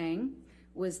recall saying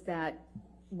was that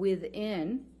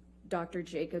within Dr.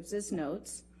 Jacobs'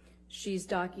 notes, she's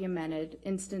documented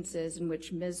instances in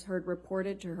which Ms. Heard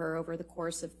reported to her over the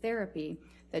course of therapy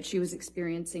that she was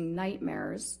experiencing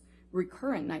nightmares,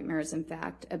 recurrent nightmares, in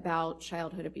fact, about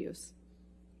childhood abuse.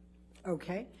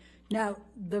 Okay. Now,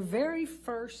 the very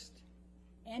first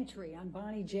entry on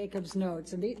Bonnie Jacobs'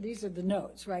 notes, and these are the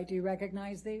notes, right? Do you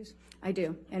recognize these? I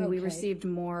do, and we Okay. received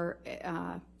more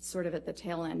sort of at the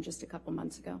tail end just a couple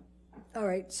months ago. All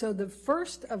right, so the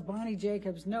first of Bonnie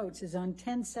Jacobs' notes is on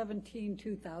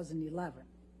 10/17/2011.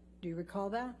 Do you recall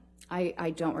that?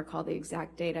 I don't recall the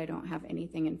exact date. I don't have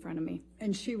anything in front of me.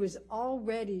 And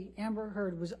Amber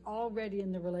Heard was already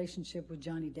in the relationship with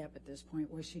Johnny Depp at this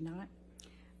point, was she not?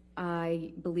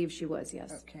 I believe she was,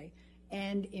 yes. Okay.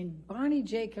 And in Bonnie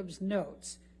Jacobs'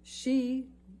 notes, she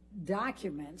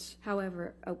documents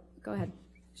However, go ahead.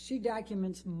 She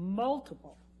documents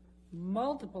multiple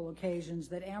occasions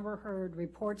that Amber Heard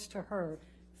reports to her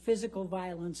physical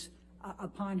violence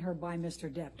upon her by Mr.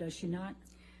 Depp, does she not?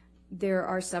 There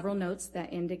are several notes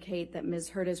that indicate that Ms.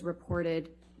 Heard has reported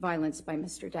violence by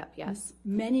Mr. Depp, yes.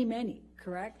 Many,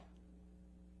 correct?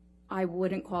 I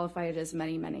wouldn't qualify it as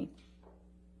many.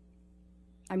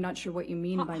 I'm not sure what you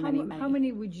mean by many. How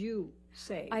many would you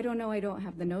say? I don't know. I don't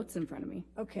have the notes in front of me.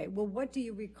 Okay, well, what do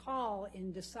you recall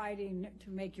in deciding to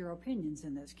make your opinions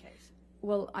in this case?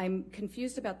 Well, I'm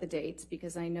confused about the dates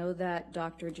because I know that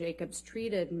Dr. Jacobs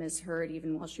treated Ms. Heard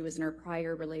even while she was in her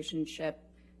prior relationship,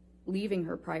 leaving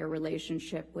her prior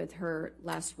relationship with her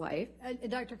last wife.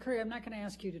 Dr. Curry, I'm not going to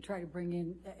ask you to try to bring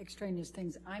in extraneous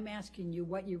things. I'm asking you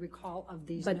what you recall of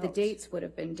these But notes. the dates would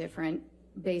have been different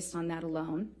based on that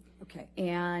alone. Okay.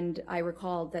 And I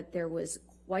recall that there was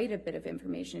quite a bit of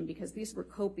information because these were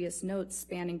copious notes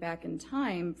spanning back in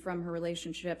time from her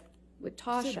relationship with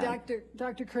Tasha. So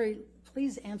Dr. Curry,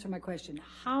 please answer my question.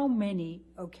 How many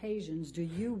occasions do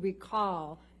you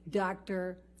recall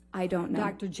I don't know.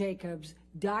 Dr. Jacobs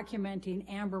documenting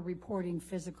Amber reporting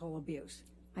physical abuse?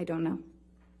 I don't know.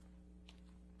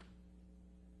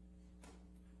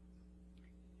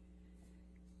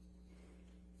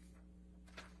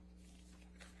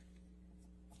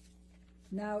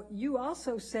 Now, you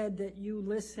also said that you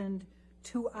listened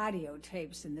to audio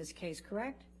tapes in this case,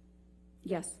 correct?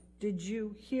 Yes. Did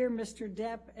you hear Mr.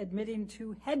 Depp admitting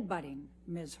to headbutting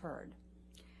Ms. Heard?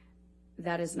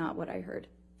 That is not what I heard.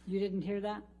 You didn't hear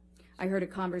that? I heard a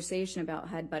conversation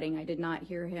about headbutting. I did not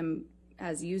hear him,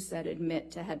 as you said,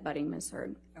 admit to headbutting Ms.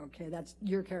 Heard. Okay, that's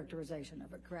your characterization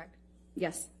of it, correct?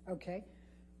 Yes. Okay.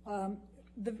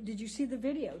 Did you see the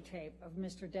videotape of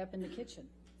Mr. Depp in the kitchen?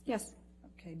 Yes.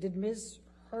 Okay. Did Ms.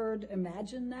 Heard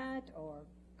imagine that or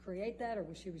create that, or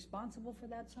was she responsible for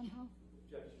that somehow?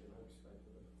 Objection, I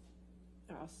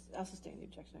expect it. I'll sustain the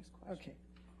objection. Next question.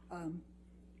 Okay.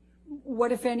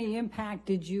 What, if any, impact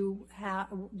did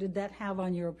that have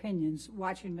on your opinions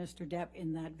watching Mr. Depp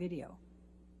in that video?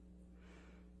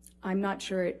 I'm not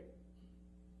sure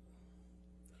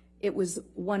it was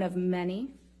one of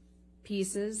many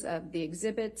pieces of the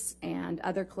exhibits and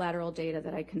other collateral data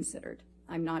that I considered.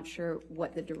 I'm not sure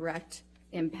what the direct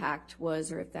impact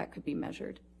was or if that could be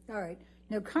measured. All right.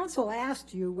 Now, counsel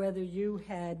asked you whether you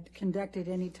had conducted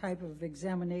any type of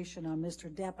examination on Mr.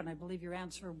 Depp, and I believe your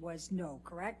answer was no,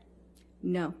 correct?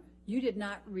 No. You did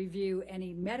not review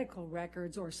any medical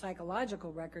records or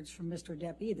psychological records from Mr.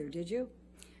 Depp either, did you?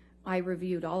 I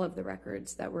reviewed all of the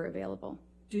records that were available.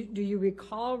 Do you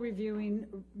recall reviewing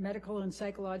medical and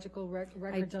psychological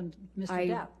records on Mr.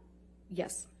 Depp?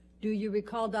 Yes. Do you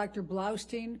recall Dr.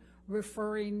 Blaustein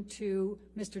referring to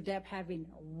Mr. Depp having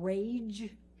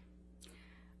rage?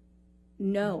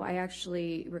 No, I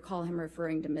actually recall him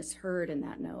referring to Ms. Heard in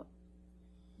that note.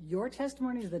 Your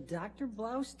testimony is that Dr.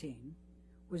 Blaustein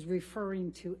was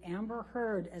referring to Amber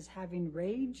Heard as having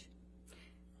rage?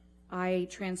 I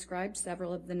transcribed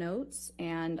several of the notes,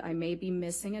 and I may be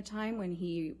missing a time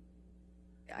when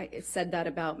I said that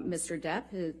about Mr.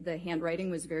 Depp. The handwriting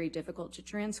was very difficult to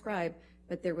transcribe,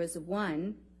 but there was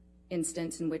one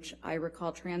instance in which I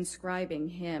recall transcribing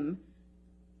him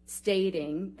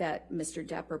stating that Mr.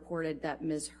 Depp reported that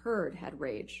Ms. Heard had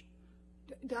rage.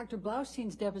 Dr.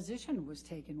 Blaustein's deposition was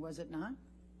taken, was it not?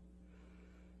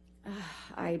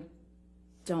 I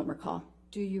don't recall.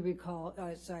 Do you recall,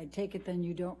 so I take it then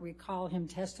you don't recall him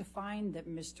testifying that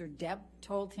Mr. Depp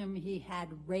told him he had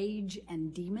rage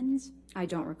and demons? I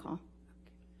don't recall.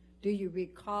 Do you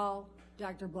recall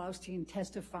Dr. Blaustein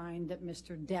testifying that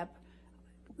Mr. Depp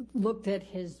looked at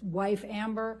his wife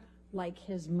Amber like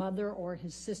his mother or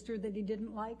his sister that he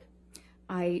didn't like?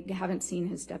 I haven't seen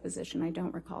his deposition. I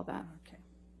don't recall that. Okay.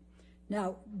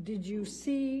 Now, did you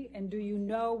see and do you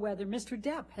know whether Mr.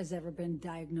 Depp has ever been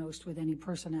diagnosed with any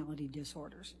personality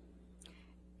disorders?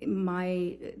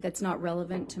 That's not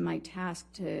relevant to my task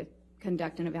to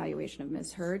conduct an evaluation of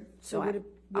Ms. Heard. So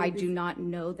I do not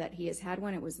know that he has had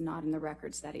one. It was not in the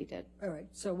records that he did. All right.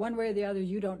 So one way or the other,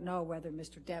 you don't know whether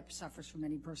Mr. Depp suffers from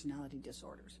any personality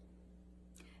disorders.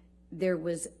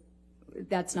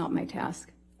 That's not my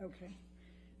task. Okay.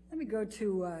 Let me go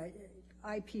to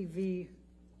IPV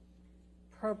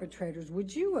perpetrators.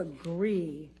 Would you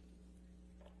agree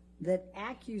that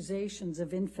accusations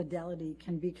of infidelity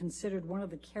can be considered one of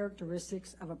the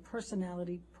characteristics of a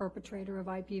personality perpetrator of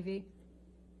IPV?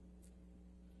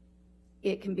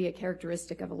 It can be a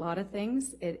characteristic of a lot of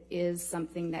things. It is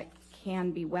something that can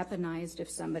be weaponized if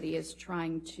somebody is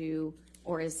trying to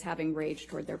or is having rage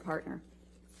toward their partner.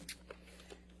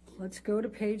 Let's go to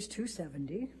page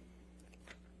 270.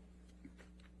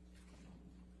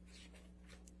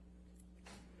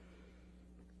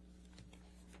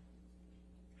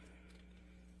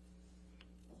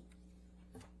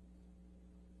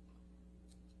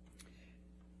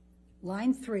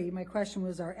 Line 3, my question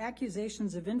was, are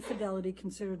accusations of infidelity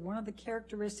considered one of the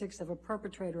characteristics of a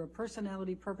perpetrator, a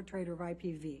personality perpetrator of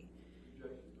IPV?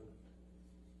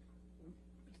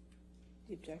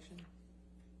 The objection.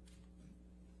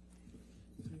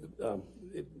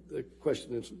 The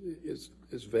question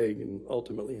is vague and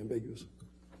ultimately ambiguous.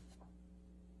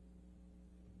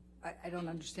 I don't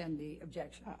understand the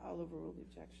objection. I'll overrule the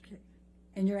objection. Okay.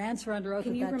 And your answer under oath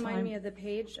Can at you that remind time, me of the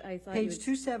page? I thought page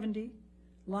 270,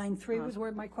 line 3 was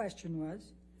where my question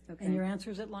was, Okay. and your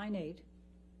answer's at line 8.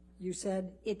 You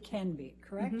said it can be,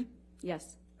 correct?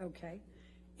 Yes. Okay.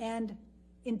 And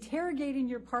interrogating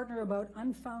your partner about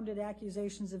unfounded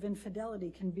accusations of infidelity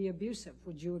can be abusive.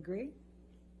 Would you agree?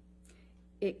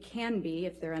 It can be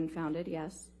if they're unfounded,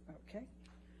 yes. Okay.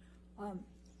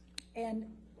 And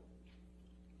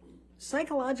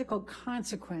psychological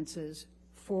consequences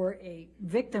for a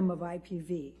victim of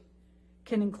IPV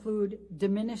can include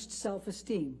diminished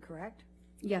self-esteem, correct?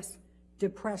 Yes.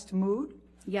 Depressed mood,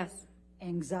 Yes.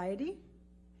 anxiety,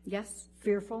 Yes.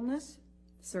 fearfulness,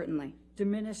 Certainly.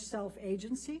 diminished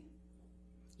self-agency,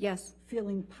 Yes.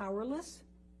 feeling powerless,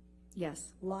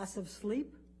 Yes. loss of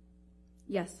sleep.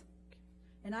 Yes.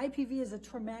 And IPV is a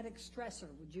traumatic stressor.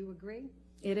 Would you agree?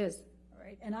 It is. All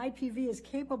right. And IPV is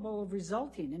capable of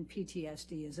resulting in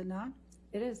PTSD, is it not?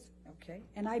 It is. Okay.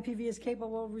 And IPV is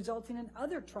capable of resulting in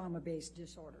other trauma-based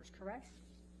disorders, correct?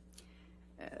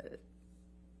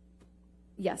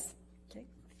 Yes. Okay.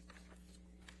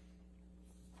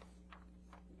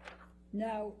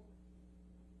 Now,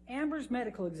 Amber's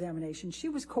medical examination, she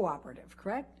was cooperative,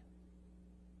 correct?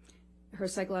 Her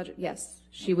yes,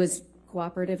 she was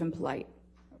cooperative and polite.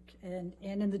 And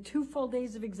in the 2 full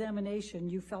days of examination,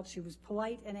 you felt she was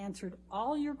polite and answered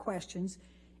all your questions,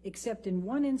 except in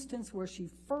one instance where she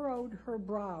furrowed her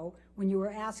brow when you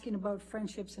were asking about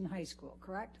friendships in high school,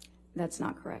 correct? That's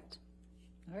not correct.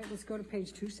 All right, let's go to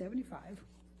page 275.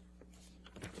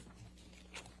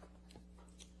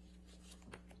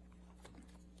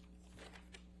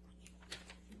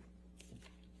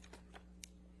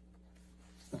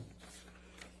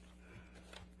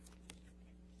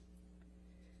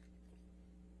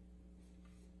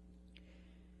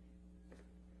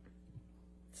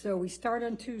 So we start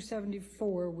on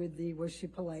 274 with the, was she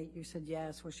polite? You said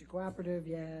yes. Was she cooperative?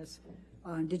 Yes.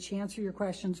 Did she answer your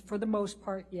questions? For the most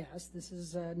part, yes. This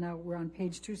is, now we're on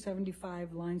page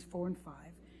 275, lines 4 and 5.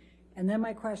 And then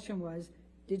my question was,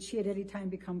 did she at any time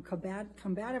become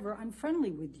combative or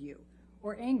unfriendly with you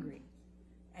or angry?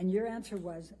 And your answer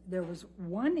was, there was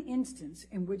one instance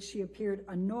in which she appeared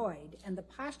annoyed and the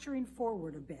posturing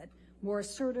forward a bit, more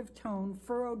assertive tone,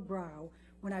 furrowed brow,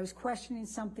 when I was questioning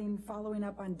something, following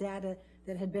up on data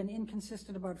that had been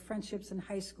inconsistent about friendships in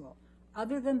high school.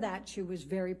 Other than that, she was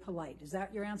very polite. Is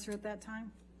that your answer at that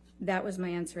time? That was my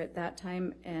answer at that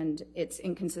time, and it's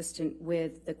inconsistent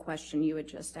with the question you had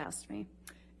just asked me.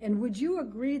 And would you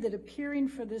agree that appearing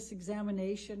for this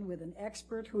examination with an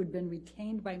expert who had been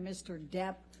retained by Mr.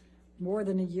 Depp more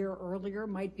than a year earlier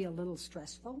might be a little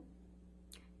stressful?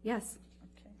 Yes.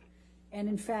 And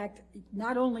in fact,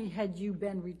 not only had you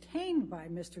been retained by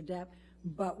Mr. Depp,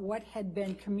 but what had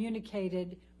been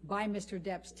communicated by Mr.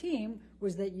 Depp's team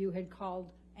was that you had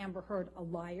called Amber Heard a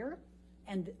liar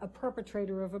and a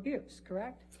perpetrator of abuse,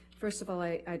 correct? First of all,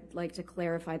 I'd like to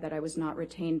clarify that I was not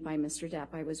retained by Mr. Depp.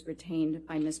 I was retained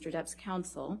by Mr. Depp's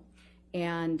counsel.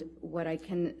 And what I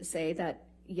can say that,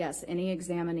 yes, any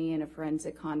examinee in a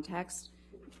forensic context,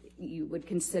 you would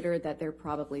consider that they're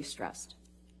probably stressed.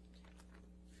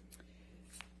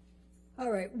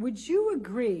 All right, would you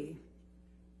agree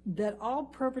that all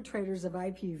perpetrators of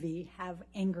IPV have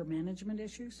anger management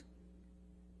issues?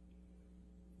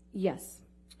 Yes.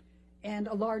 And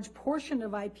a large portion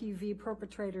of IPV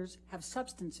perpetrators have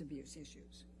substance abuse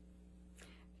issues?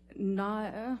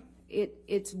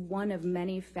 It's one of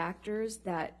many factors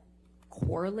that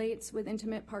correlates with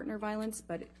intimate partner violence,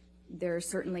 but there are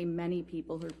certainly many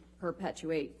people who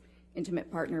perpetuate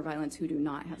intimate partner violence who do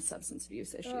not have substance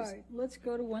abuse issues. All right, let's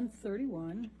go to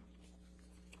 131,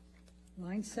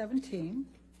 line 17.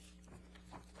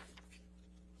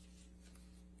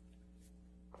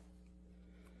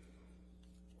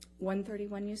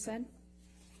 $131, you said?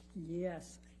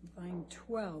 Yes, line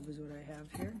 12 is what I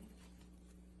have here.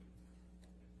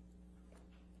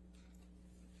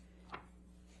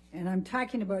 And I'm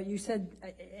talking about, you said,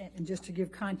 and just to give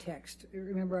context,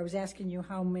 remember I was asking you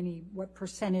what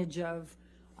percentage of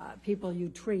people you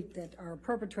treat that are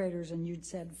perpetrators, and you'd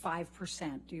said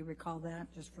 5%. Do you recall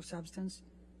that, just for substance?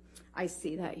 I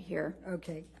see that here.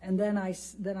 Okay, and then I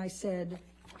said,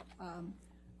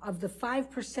 of the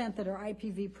 5% that are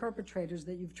IPV perpetrators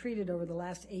that you've treated over the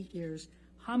last 8 years,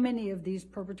 how many of these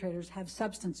perpetrators have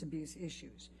substance abuse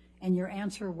issues? And your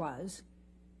answer was?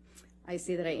 I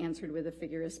see that I answered with a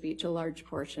figure of speech, a large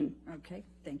portion. Okay,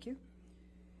 thank you.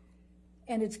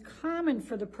 And it's common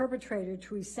for the perpetrator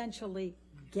to essentially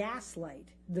gaslight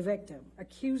the victim,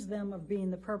 accuse them of being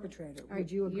the perpetrator.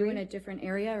 Would you agree? Are you in a different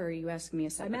area, or are you asking me a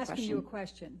separate question? I'm asking you a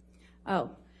question.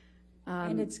 Oh.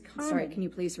 And it's common. Sorry, can you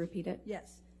please repeat it?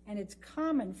 Yes. And it's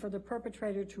common for the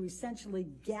perpetrator to essentially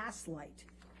gaslight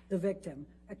the victim,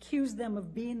 accuse them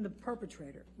of being the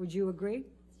perpetrator. Would you agree?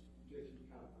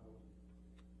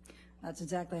 That's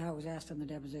exactly how it was asked in the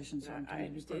deposition. So I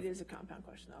understand it is a compound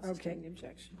question. I'll sustain the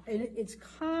objection. And it's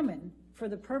common for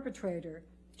the perpetrator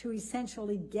to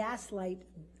essentially gaslight.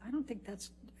 I don't think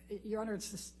that's, Your Honor,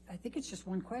 I think it's just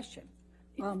one question.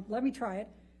 Let me try it.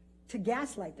 To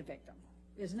gaslight the victim,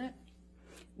 isn't it?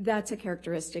 That's a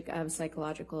characteristic of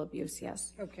psychological abuse,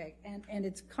 yes. Okay, and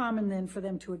it's common then for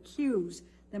them to accuse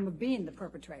them of being the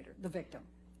perpetrator, the victim.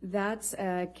 That's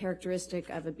a characteristic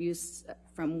of abuse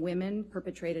from women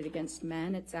perpetrated against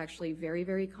men. It's actually very,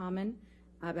 very common.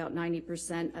 About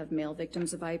 90% of male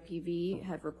victims of IPV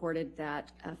have reported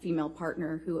that a female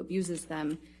partner who abuses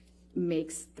them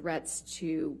makes threats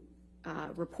to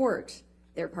report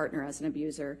their partner as an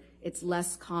abuser. It's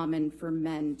less common for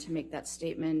men to make that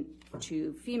statement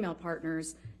to female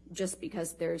partners just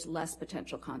because there's less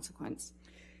potential consequence.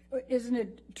 Isn't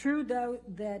it true, though,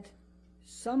 that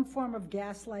some form of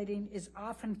gaslighting is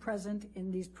often present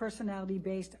in these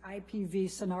personality-based IPV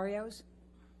scenarios?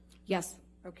 Yes.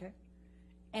 Okay.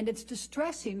 And it's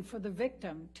distressing for the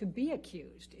victim to be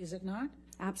accused, is it not?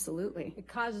 Absolutely. It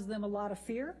causes them a lot of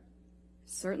fear,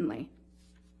 Certainly.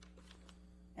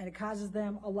 and it causes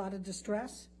them a lot of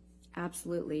distress.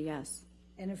 Absolutely, yes.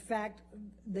 And in fact,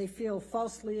 they feel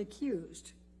falsely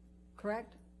accused,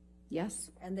 correct?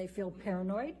 Yes. And they feel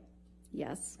paranoid,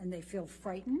 Yes. and they feel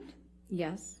frightened,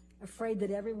 Yes. afraid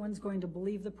that everyone's going to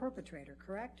believe the perpetrator,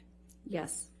 correct?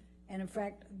 Yes. And in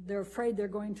fact, they're afraid they're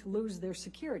going to lose their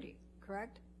security,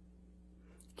 correct?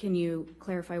 Can you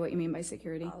clarify what you mean by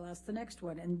security? I'll ask the next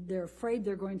one. And they're afraid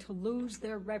they're going to lose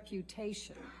their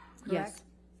reputation, correct? Yes.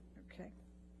 Okay.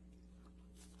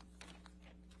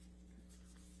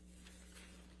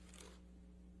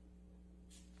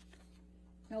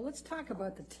 Now let's talk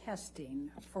about the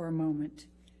testing for a moment.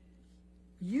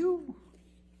 You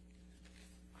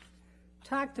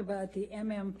talked about the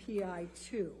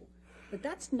MMPI-2, but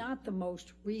that's not the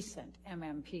most recent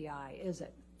MMPI, is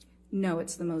it? No,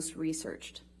 it's the most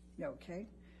researched. Okay.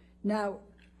 Now,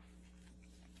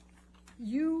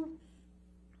 you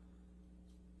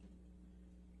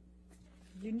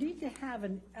need to have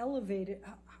an elevated,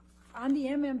 on the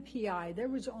MMPI, there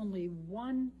was only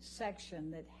one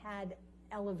section that had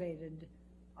elevated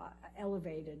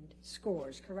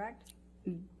scores, correct?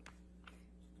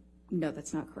 No,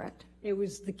 that's not correct. It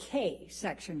was the K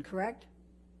section, correct?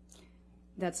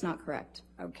 That's not correct.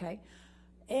 Okay.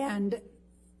 And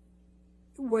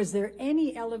was there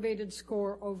any elevated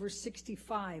score over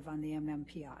 65 on the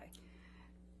MMPI?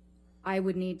 I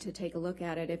would need to take a look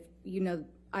at it. If, you know,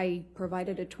 I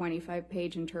provided a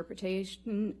 25-page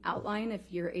interpretation outline. If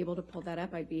you're able to pull that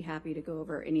up, I'd be happy to go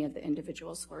over any of the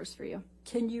individual scores for you.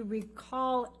 Can you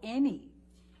recall any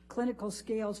clinical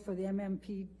scales for the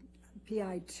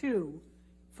MMPI-2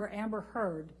 for Amber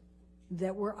Heard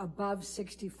that were above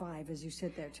 65 as you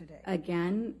sit there today?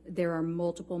 Again, there are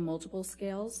multiple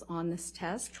scales on this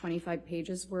test, 25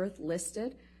 pages worth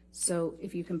listed. So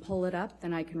if you can pull it up,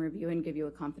 then I can review and give you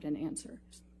a confident answer.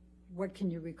 What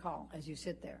can you recall as you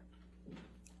sit there?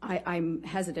 I'm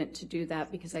hesitant to do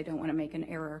that because I don't want to make an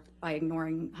error by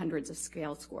ignoring hundreds of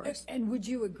scale scores. And would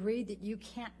you agree that you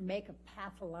can't make a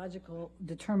pathological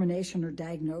determination or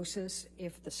diagnosis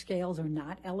if the scales are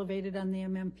not elevated on the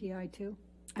MMPI-2?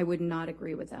 I would not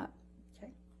agree with that.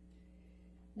 Okay.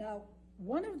 Now,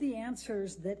 one of the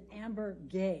answers that Amber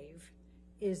gave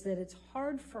is that it's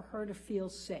hard for her to feel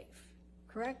safe,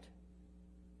 correct?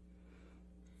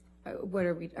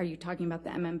 Are you talking about the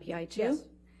MMPI-2? Yes.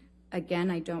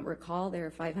 Again, I don't recall. There are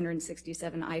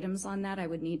 567 items on that. I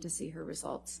would need to see her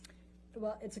results.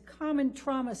 Well, it's a common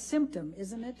trauma symptom,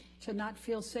 isn't it, to not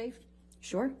feel safe?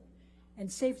 Sure.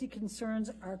 And safety concerns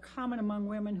are common among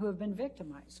women who have been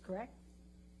victimized, correct?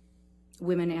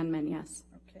 Women and men, yes.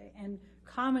 Okay, and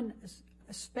common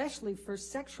especially for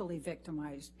sexually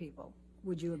victimized people.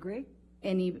 Would you agree?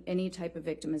 Any type of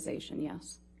victimization,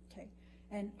 yes. Okay,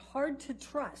 and hard to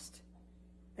trust.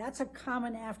 That's a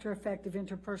common after effect of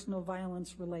interpersonal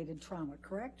violence-related trauma,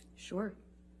 correct? Sure.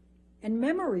 And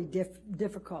memory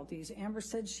difficulties. Amber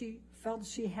said she felt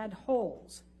she had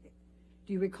holes.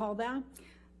 Do you recall that?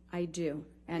 I do.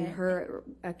 And her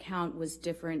account was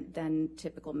different than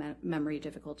typical memory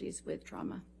difficulties with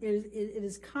trauma. It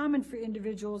is common for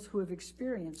individuals who have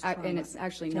experienced trauma. And it's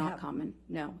actually not common.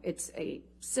 No, it's a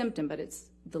symptom, but it's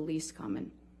the least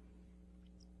common.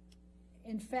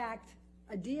 In fact,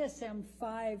 a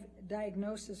DSM-5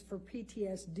 diagnosis for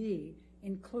PTSD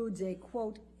includes a,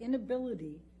 quote,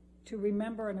 inability to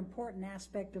remember an important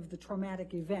aspect of the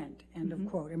traumatic event, end of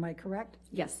quote. Am I correct?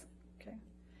 Yes. Okay.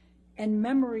 And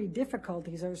memory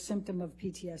difficulties are a symptom of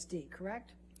PTSD,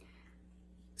 correct?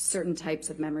 Certain types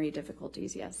of memory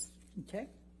difficulties, yes. Okay.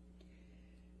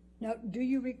 Now, do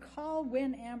you recall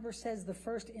when Amber says the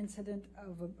first incident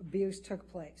of abuse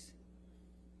took place?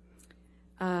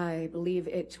 I believe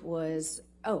it was,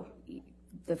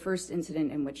 the first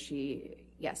incident in which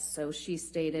yes. So she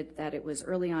stated that it was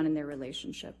early on in their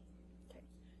relationship. Okay.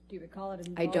 Do you recall it?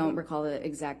 I don't recall the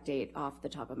exact date off the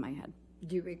top of my head.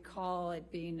 Do you recall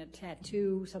it being a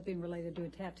tattoo, something related to a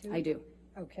tattoo? I do.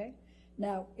 Okay.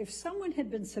 Now, if someone had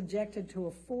been subjected to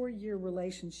a 4-year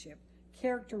relationship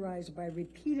characterized by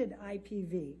repeated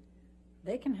IPV,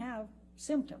 they can have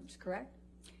symptoms, correct?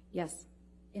 Yes.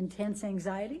 Intense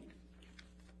anxiety?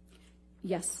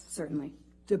 Yes, certainly.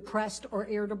 Depressed or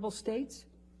irritable states?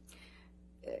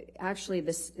 Actually,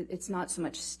 it's not so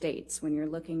much states. When you're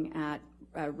looking at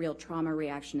a real trauma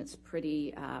reaction, it's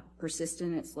pretty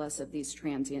persistent. It's less of these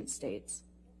transient states.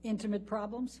 Intimate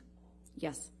problems?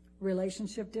 Yes.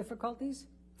 Relationship difficulties?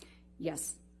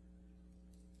 Yes.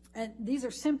 And these are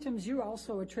symptoms you're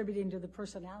also attributing to the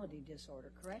personality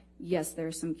disorder, correct? Yes, there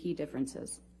are some key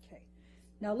differences. Okay.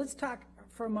 Now let's talk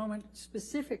for a moment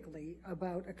specifically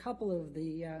about a couple of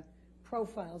the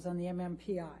profiles on the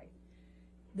MMPI.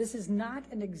 This is not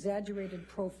an exaggerated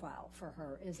profile for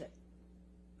her, is it?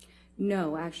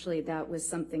 No, actually, that was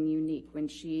something unique. When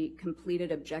she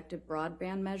completed objective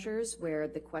broadband measures, where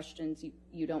the questions,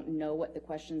 you don't know what the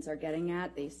questions are getting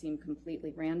at, they seem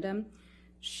completely random,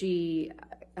 she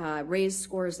raised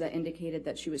scores that indicated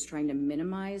that she was trying to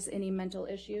minimize any mental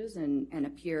issues and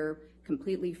appear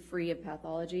completely free of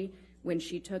pathology. When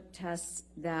she took tests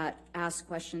that asked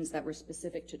questions that were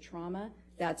specific to trauma,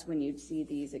 that's when you'd see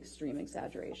these extreme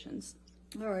exaggerations.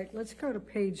 All right, let's go to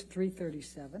page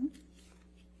 337.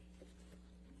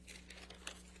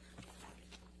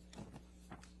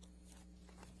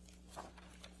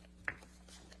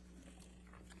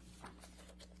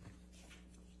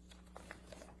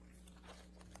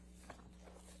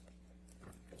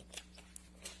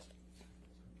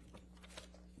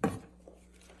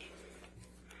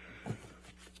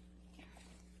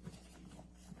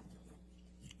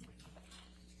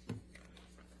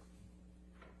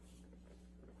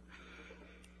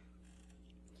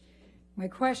 My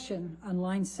question on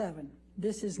line 7,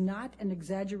 this is not an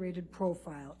exaggerated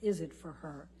profile, is it, for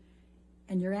her?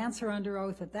 And your answer under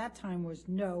oath at that time was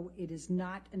no, it is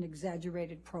not an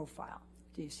exaggerated profile.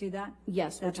 Do you see that?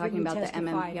 Yes, we're talking about the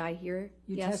MMPI here.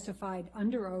 You testified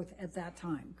under oath at that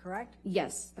time, correct?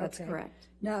 Yes, that's correct.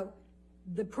 Now,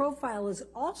 the profile is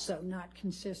also not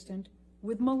consistent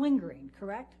with malingering,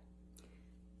 correct?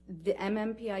 The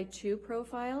MMPI-2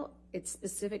 profile, it's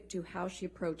specific to how she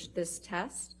approached this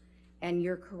test. And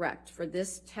you're correct. For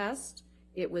this test,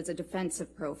 it was a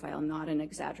defensive profile, not an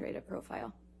exaggerated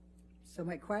profile. So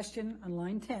my question on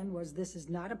line 10 was, this is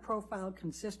not a profile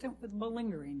consistent with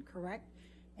malingering, correct?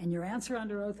 And your answer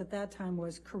under oath at that time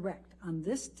was correct. On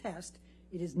this test,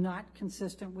 it is not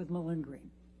consistent with malingering,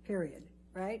 period,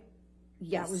 right?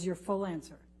 Yes. That was your full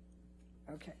answer.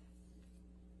 Okay.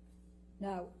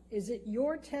 Now, is it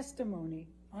your testimony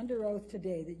under oath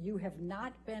today that you have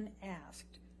not been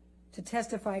asked to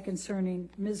testify concerning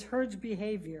Ms. Heard's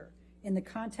behavior in the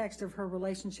context of her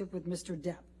relationship with Mr.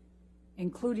 Depp,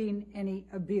 including any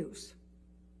abuse?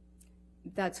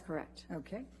 That's correct.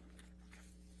 Okay.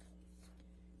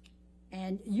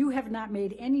 And you have not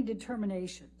made any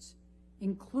determinations,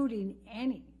 including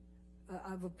any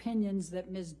of opinions that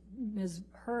Ms.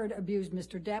 Heard abused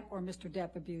Mr. Depp or Mr.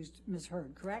 Depp abused Ms.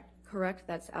 Heard, correct? Correct.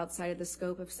 That's outside of the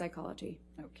scope of psychology.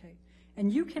 Okay. And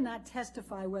you cannot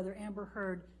testify whether Amber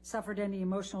Heard suffered any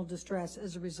emotional distress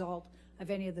as a result of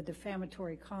any of the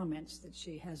defamatory comments that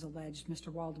she has alleged Mr.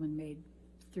 Waldman made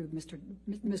through Mr.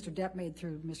 Depp made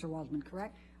through Mr. Waldman,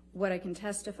 correct? What I can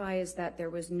testify is that there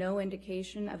was no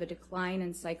indication of a decline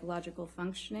in psychological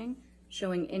functioning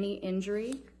showing any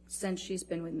injury since she's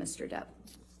been with Mr. Depp.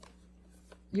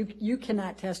 You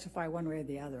cannot testify one way or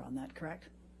the other on that, correct?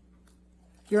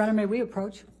 Your Honor, may we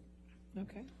approach?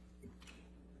 Okay.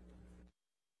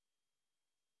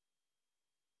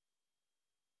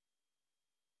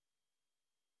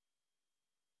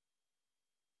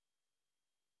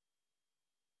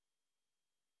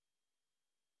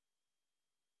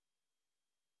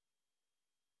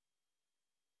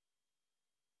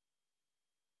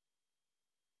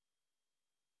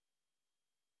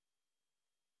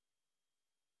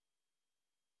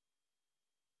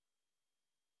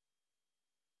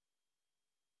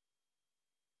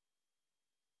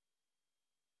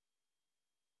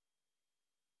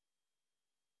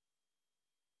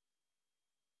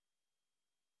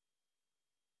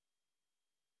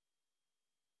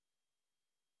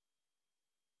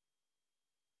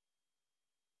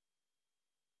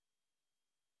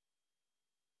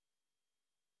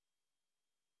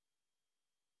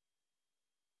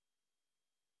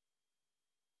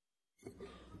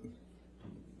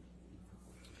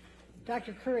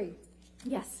 Dr. Curry,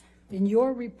 Yes. in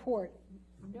your report,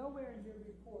 nowhere in your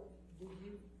report did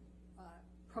you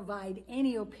provide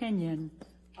any opinion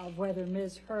of whether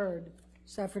Ms. Heard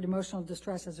suffered emotional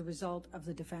distress as a result of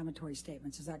the defamatory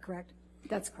statements. Is that correct?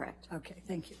 That's correct. Okay,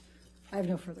 thank you. I have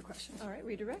no further questions. All right,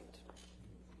 redirect.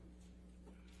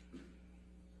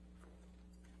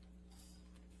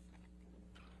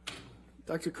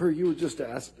 Dr. Curry, you were just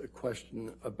asked a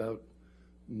question about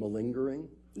malingering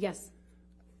Yes.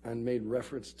 and made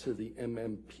reference to the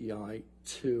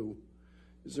MMPI-2.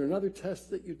 Is there another test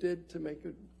that you did to make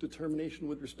a determination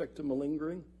with respect to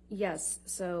malingering? Yes.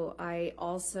 So I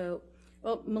also,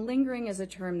 well, malingering is a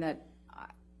term that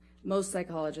most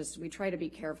psychologists, we try to be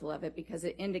careful of it because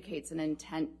it indicates an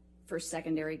intent for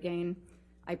secondary gain.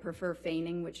 I prefer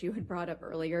feigning, which you had brought up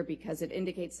earlier, because it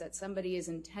indicates that somebody is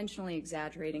intentionally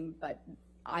exaggerating, but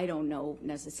I don't know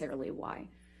necessarily why.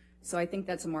 So I think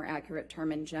that's a more accurate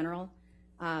term in general.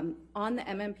 On the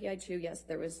MMPI-2, yes,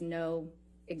 there was no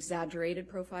exaggerated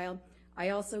profile. I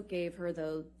also gave her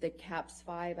the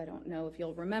CAPS-5. I don't know if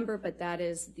you'll remember, but that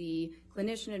is the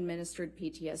clinician-administered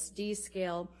PTSD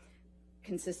scale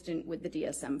consistent with the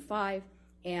DSM-5.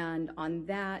 And on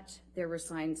that, there were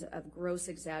signs of gross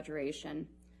exaggeration.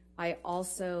 I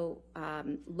also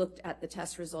looked at the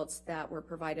test results that were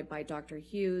provided by Dr.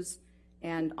 Hughes,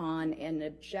 and on an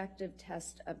objective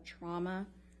test of trauma,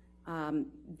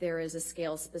 there is a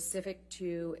scale specific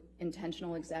to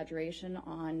intentional exaggeration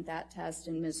on that test,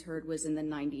 and Ms. Hurd was in the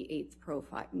 98th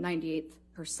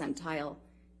percentile,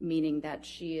 meaning that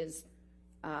she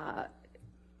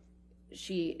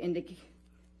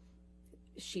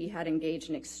had engaged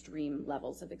in extreme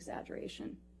levels of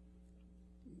exaggeration.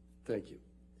 Thank you.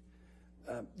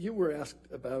 You were asked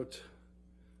about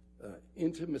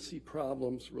intimacy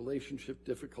problems, relationship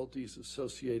difficulties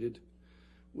associated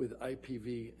with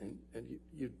IPV, and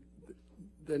you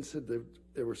then said that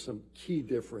there were some key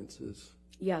differences.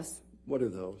 Yes. What are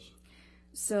those?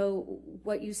 So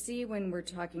what you see when we're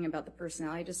talking about the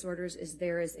personality disorders is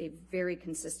there is a very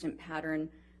consistent pattern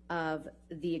of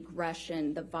the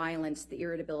aggression, the violence, the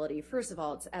irritability. First of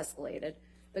all, it's escalated.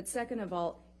 But second of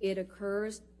all, it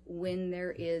occurs when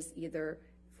there is either,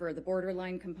 for the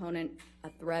borderline component, a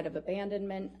threat of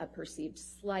abandonment, a perceived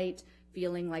slight,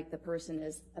 feeling like the person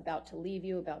is about to leave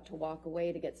you, about to walk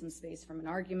away to get some space from an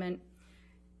argument.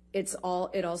 It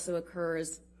also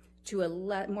occurs to a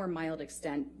more mild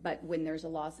extent, but when there's a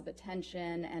loss of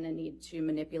attention and a need to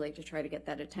manipulate to try to get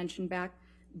that attention back.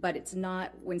 But it's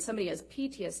not, when somebody has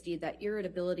PTSD, that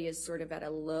irritability is sort of at a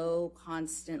low,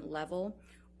 constant level,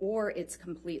 or it's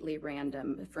completely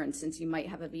random. For instance, you might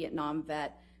have a Vietnam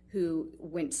vet who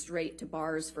went straight to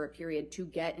bars for a period to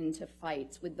get into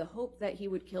fights with the hope that he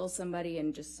would kill somebody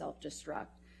and just self-destruct.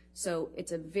 So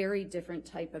it's a very different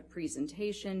type of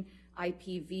presentation.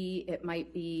 IPV, it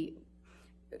might be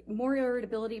more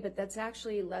irritability, but that's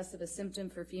actually less of a symptom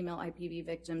for female IPV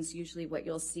victims. Usually what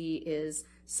you'll see is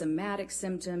somatic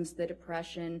symptoms, the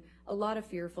depression, a lot of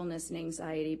fearfulness and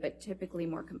anxiety, but typically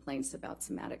more complaints about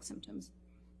somatic symptoms.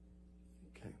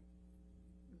 Okay.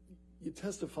 You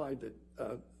testified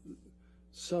that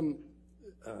some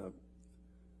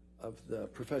of the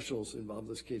professionals involved in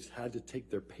this case had to take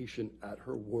their patient at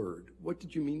her word. What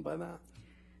did you mean by that?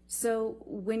 So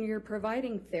when you're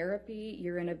providing therapy,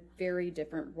 you're in a very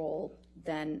different role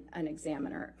than an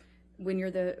examiner. When you're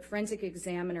the forensic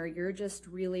examiner, you're just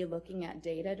really looking at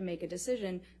data to make a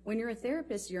decision. When you're a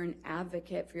therapist, you're an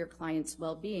advocate for your client's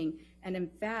well-being. And in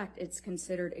fact, it's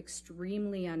considered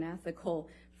extremely unethical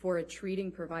for a treating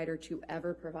provider to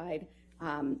ever provide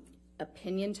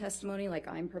opinion testimony like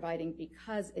I'm providing,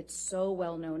 because it's so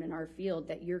well known in our field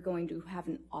that you're going to have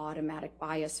an automatic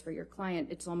bias for your client.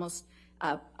 It's almost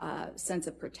a sense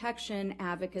of protection,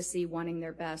 advocacy, wanting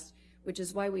their best, which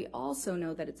is why we also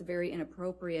know that it's very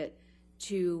inappropriate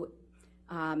to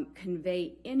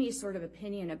convey any sort of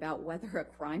opinion about whether a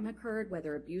crime occurred,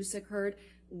 whether abuse occurred.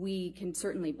 We can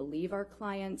certainly believe our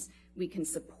clients, we can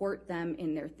support them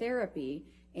in their therapy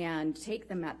and take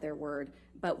them at their word,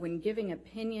 but when giving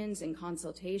opinions and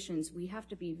consultations, we have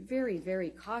to be very,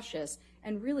 very cautious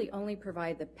and really only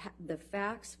provide the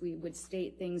facts. We would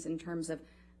state things in terms of,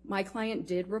 my client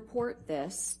did report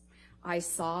this, I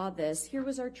saw this, here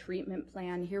was our treatment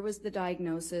plan, here was the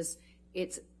diagnosis.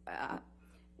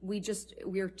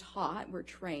 We're taught, we're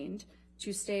trained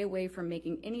to stay away from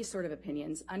making any sort of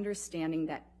opinions, understanding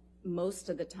that most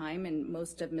of the time, and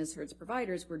most of Ms. Hurd's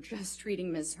providers were just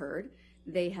treating Ms. Hurd.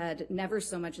 They had never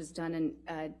so much as done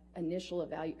an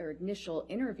initial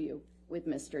interview with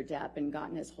Mr. Depp and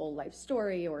gotten his whole life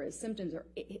story or his symptoms or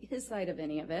his side of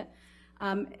any of it.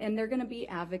 And they're going to be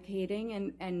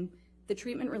advocating, and the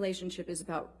treatment relationship is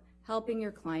about helping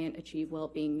your client achieve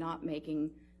well-being, not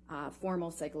making formal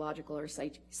psychological or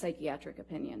psychiatric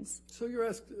opinions. So you're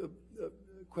asked a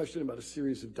question about a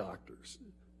series of doctors.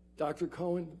 Dr.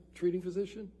 Cohen, treating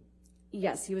physician?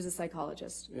 Yes, he was a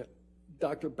psychologist. Yeah.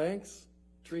 Dr. Banks,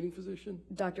 treating physician?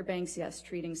 Dr. Banks, yes,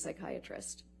 treating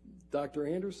psychiatrist. Dr.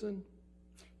 Anderson?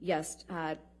 Yes,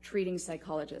 treating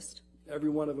psychologist. Every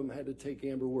one of them had to take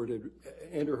Amber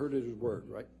Hurd at his word,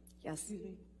 right? Yes. Excuse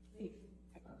me.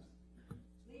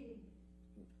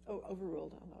 Oh,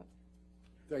 overruled.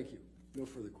 Thank you. No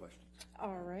further questions.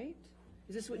 All right.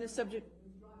 Is this witness subject?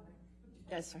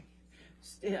 Yes, sorry.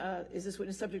 Is this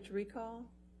witness subject to recall?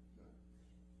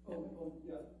 Yeah,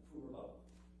 for rebuttal.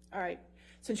 All right.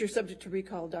 Since you're subject to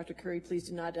recall, Dr. Curry, please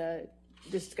do not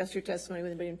discuss your testimony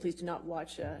with anybody, and please do not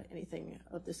watch anything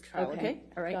of this trial, Okay. okay?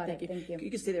 All right, Got thank it. you. Thank you.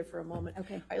 You can stay there for a moment.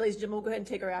 Okay. All right, ladies and gentlemen, we'll go ahead and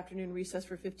take our afternoon recess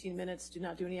for 15 minutes. Do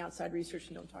not do any outside research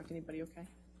and don't talk to anybody, okay?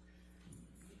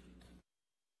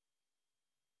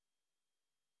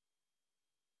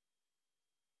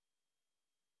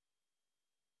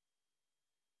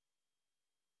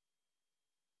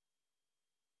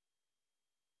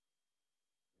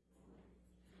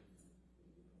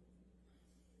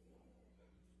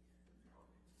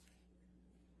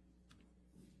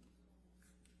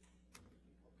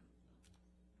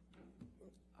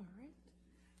 All right.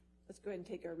 Let's go ahead and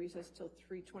take our recess till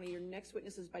 3:20. Your next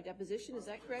witness is by deposition, is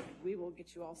that correct? We will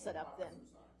get you all set up then.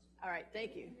 All right,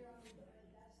 thank you.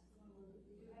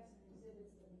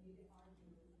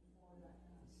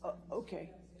 Oh,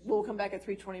 okay. We'll come back at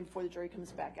 3:20 before the jury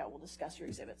comes back out. We'll discuss your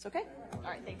exhibits, okay? All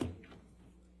right, thank you.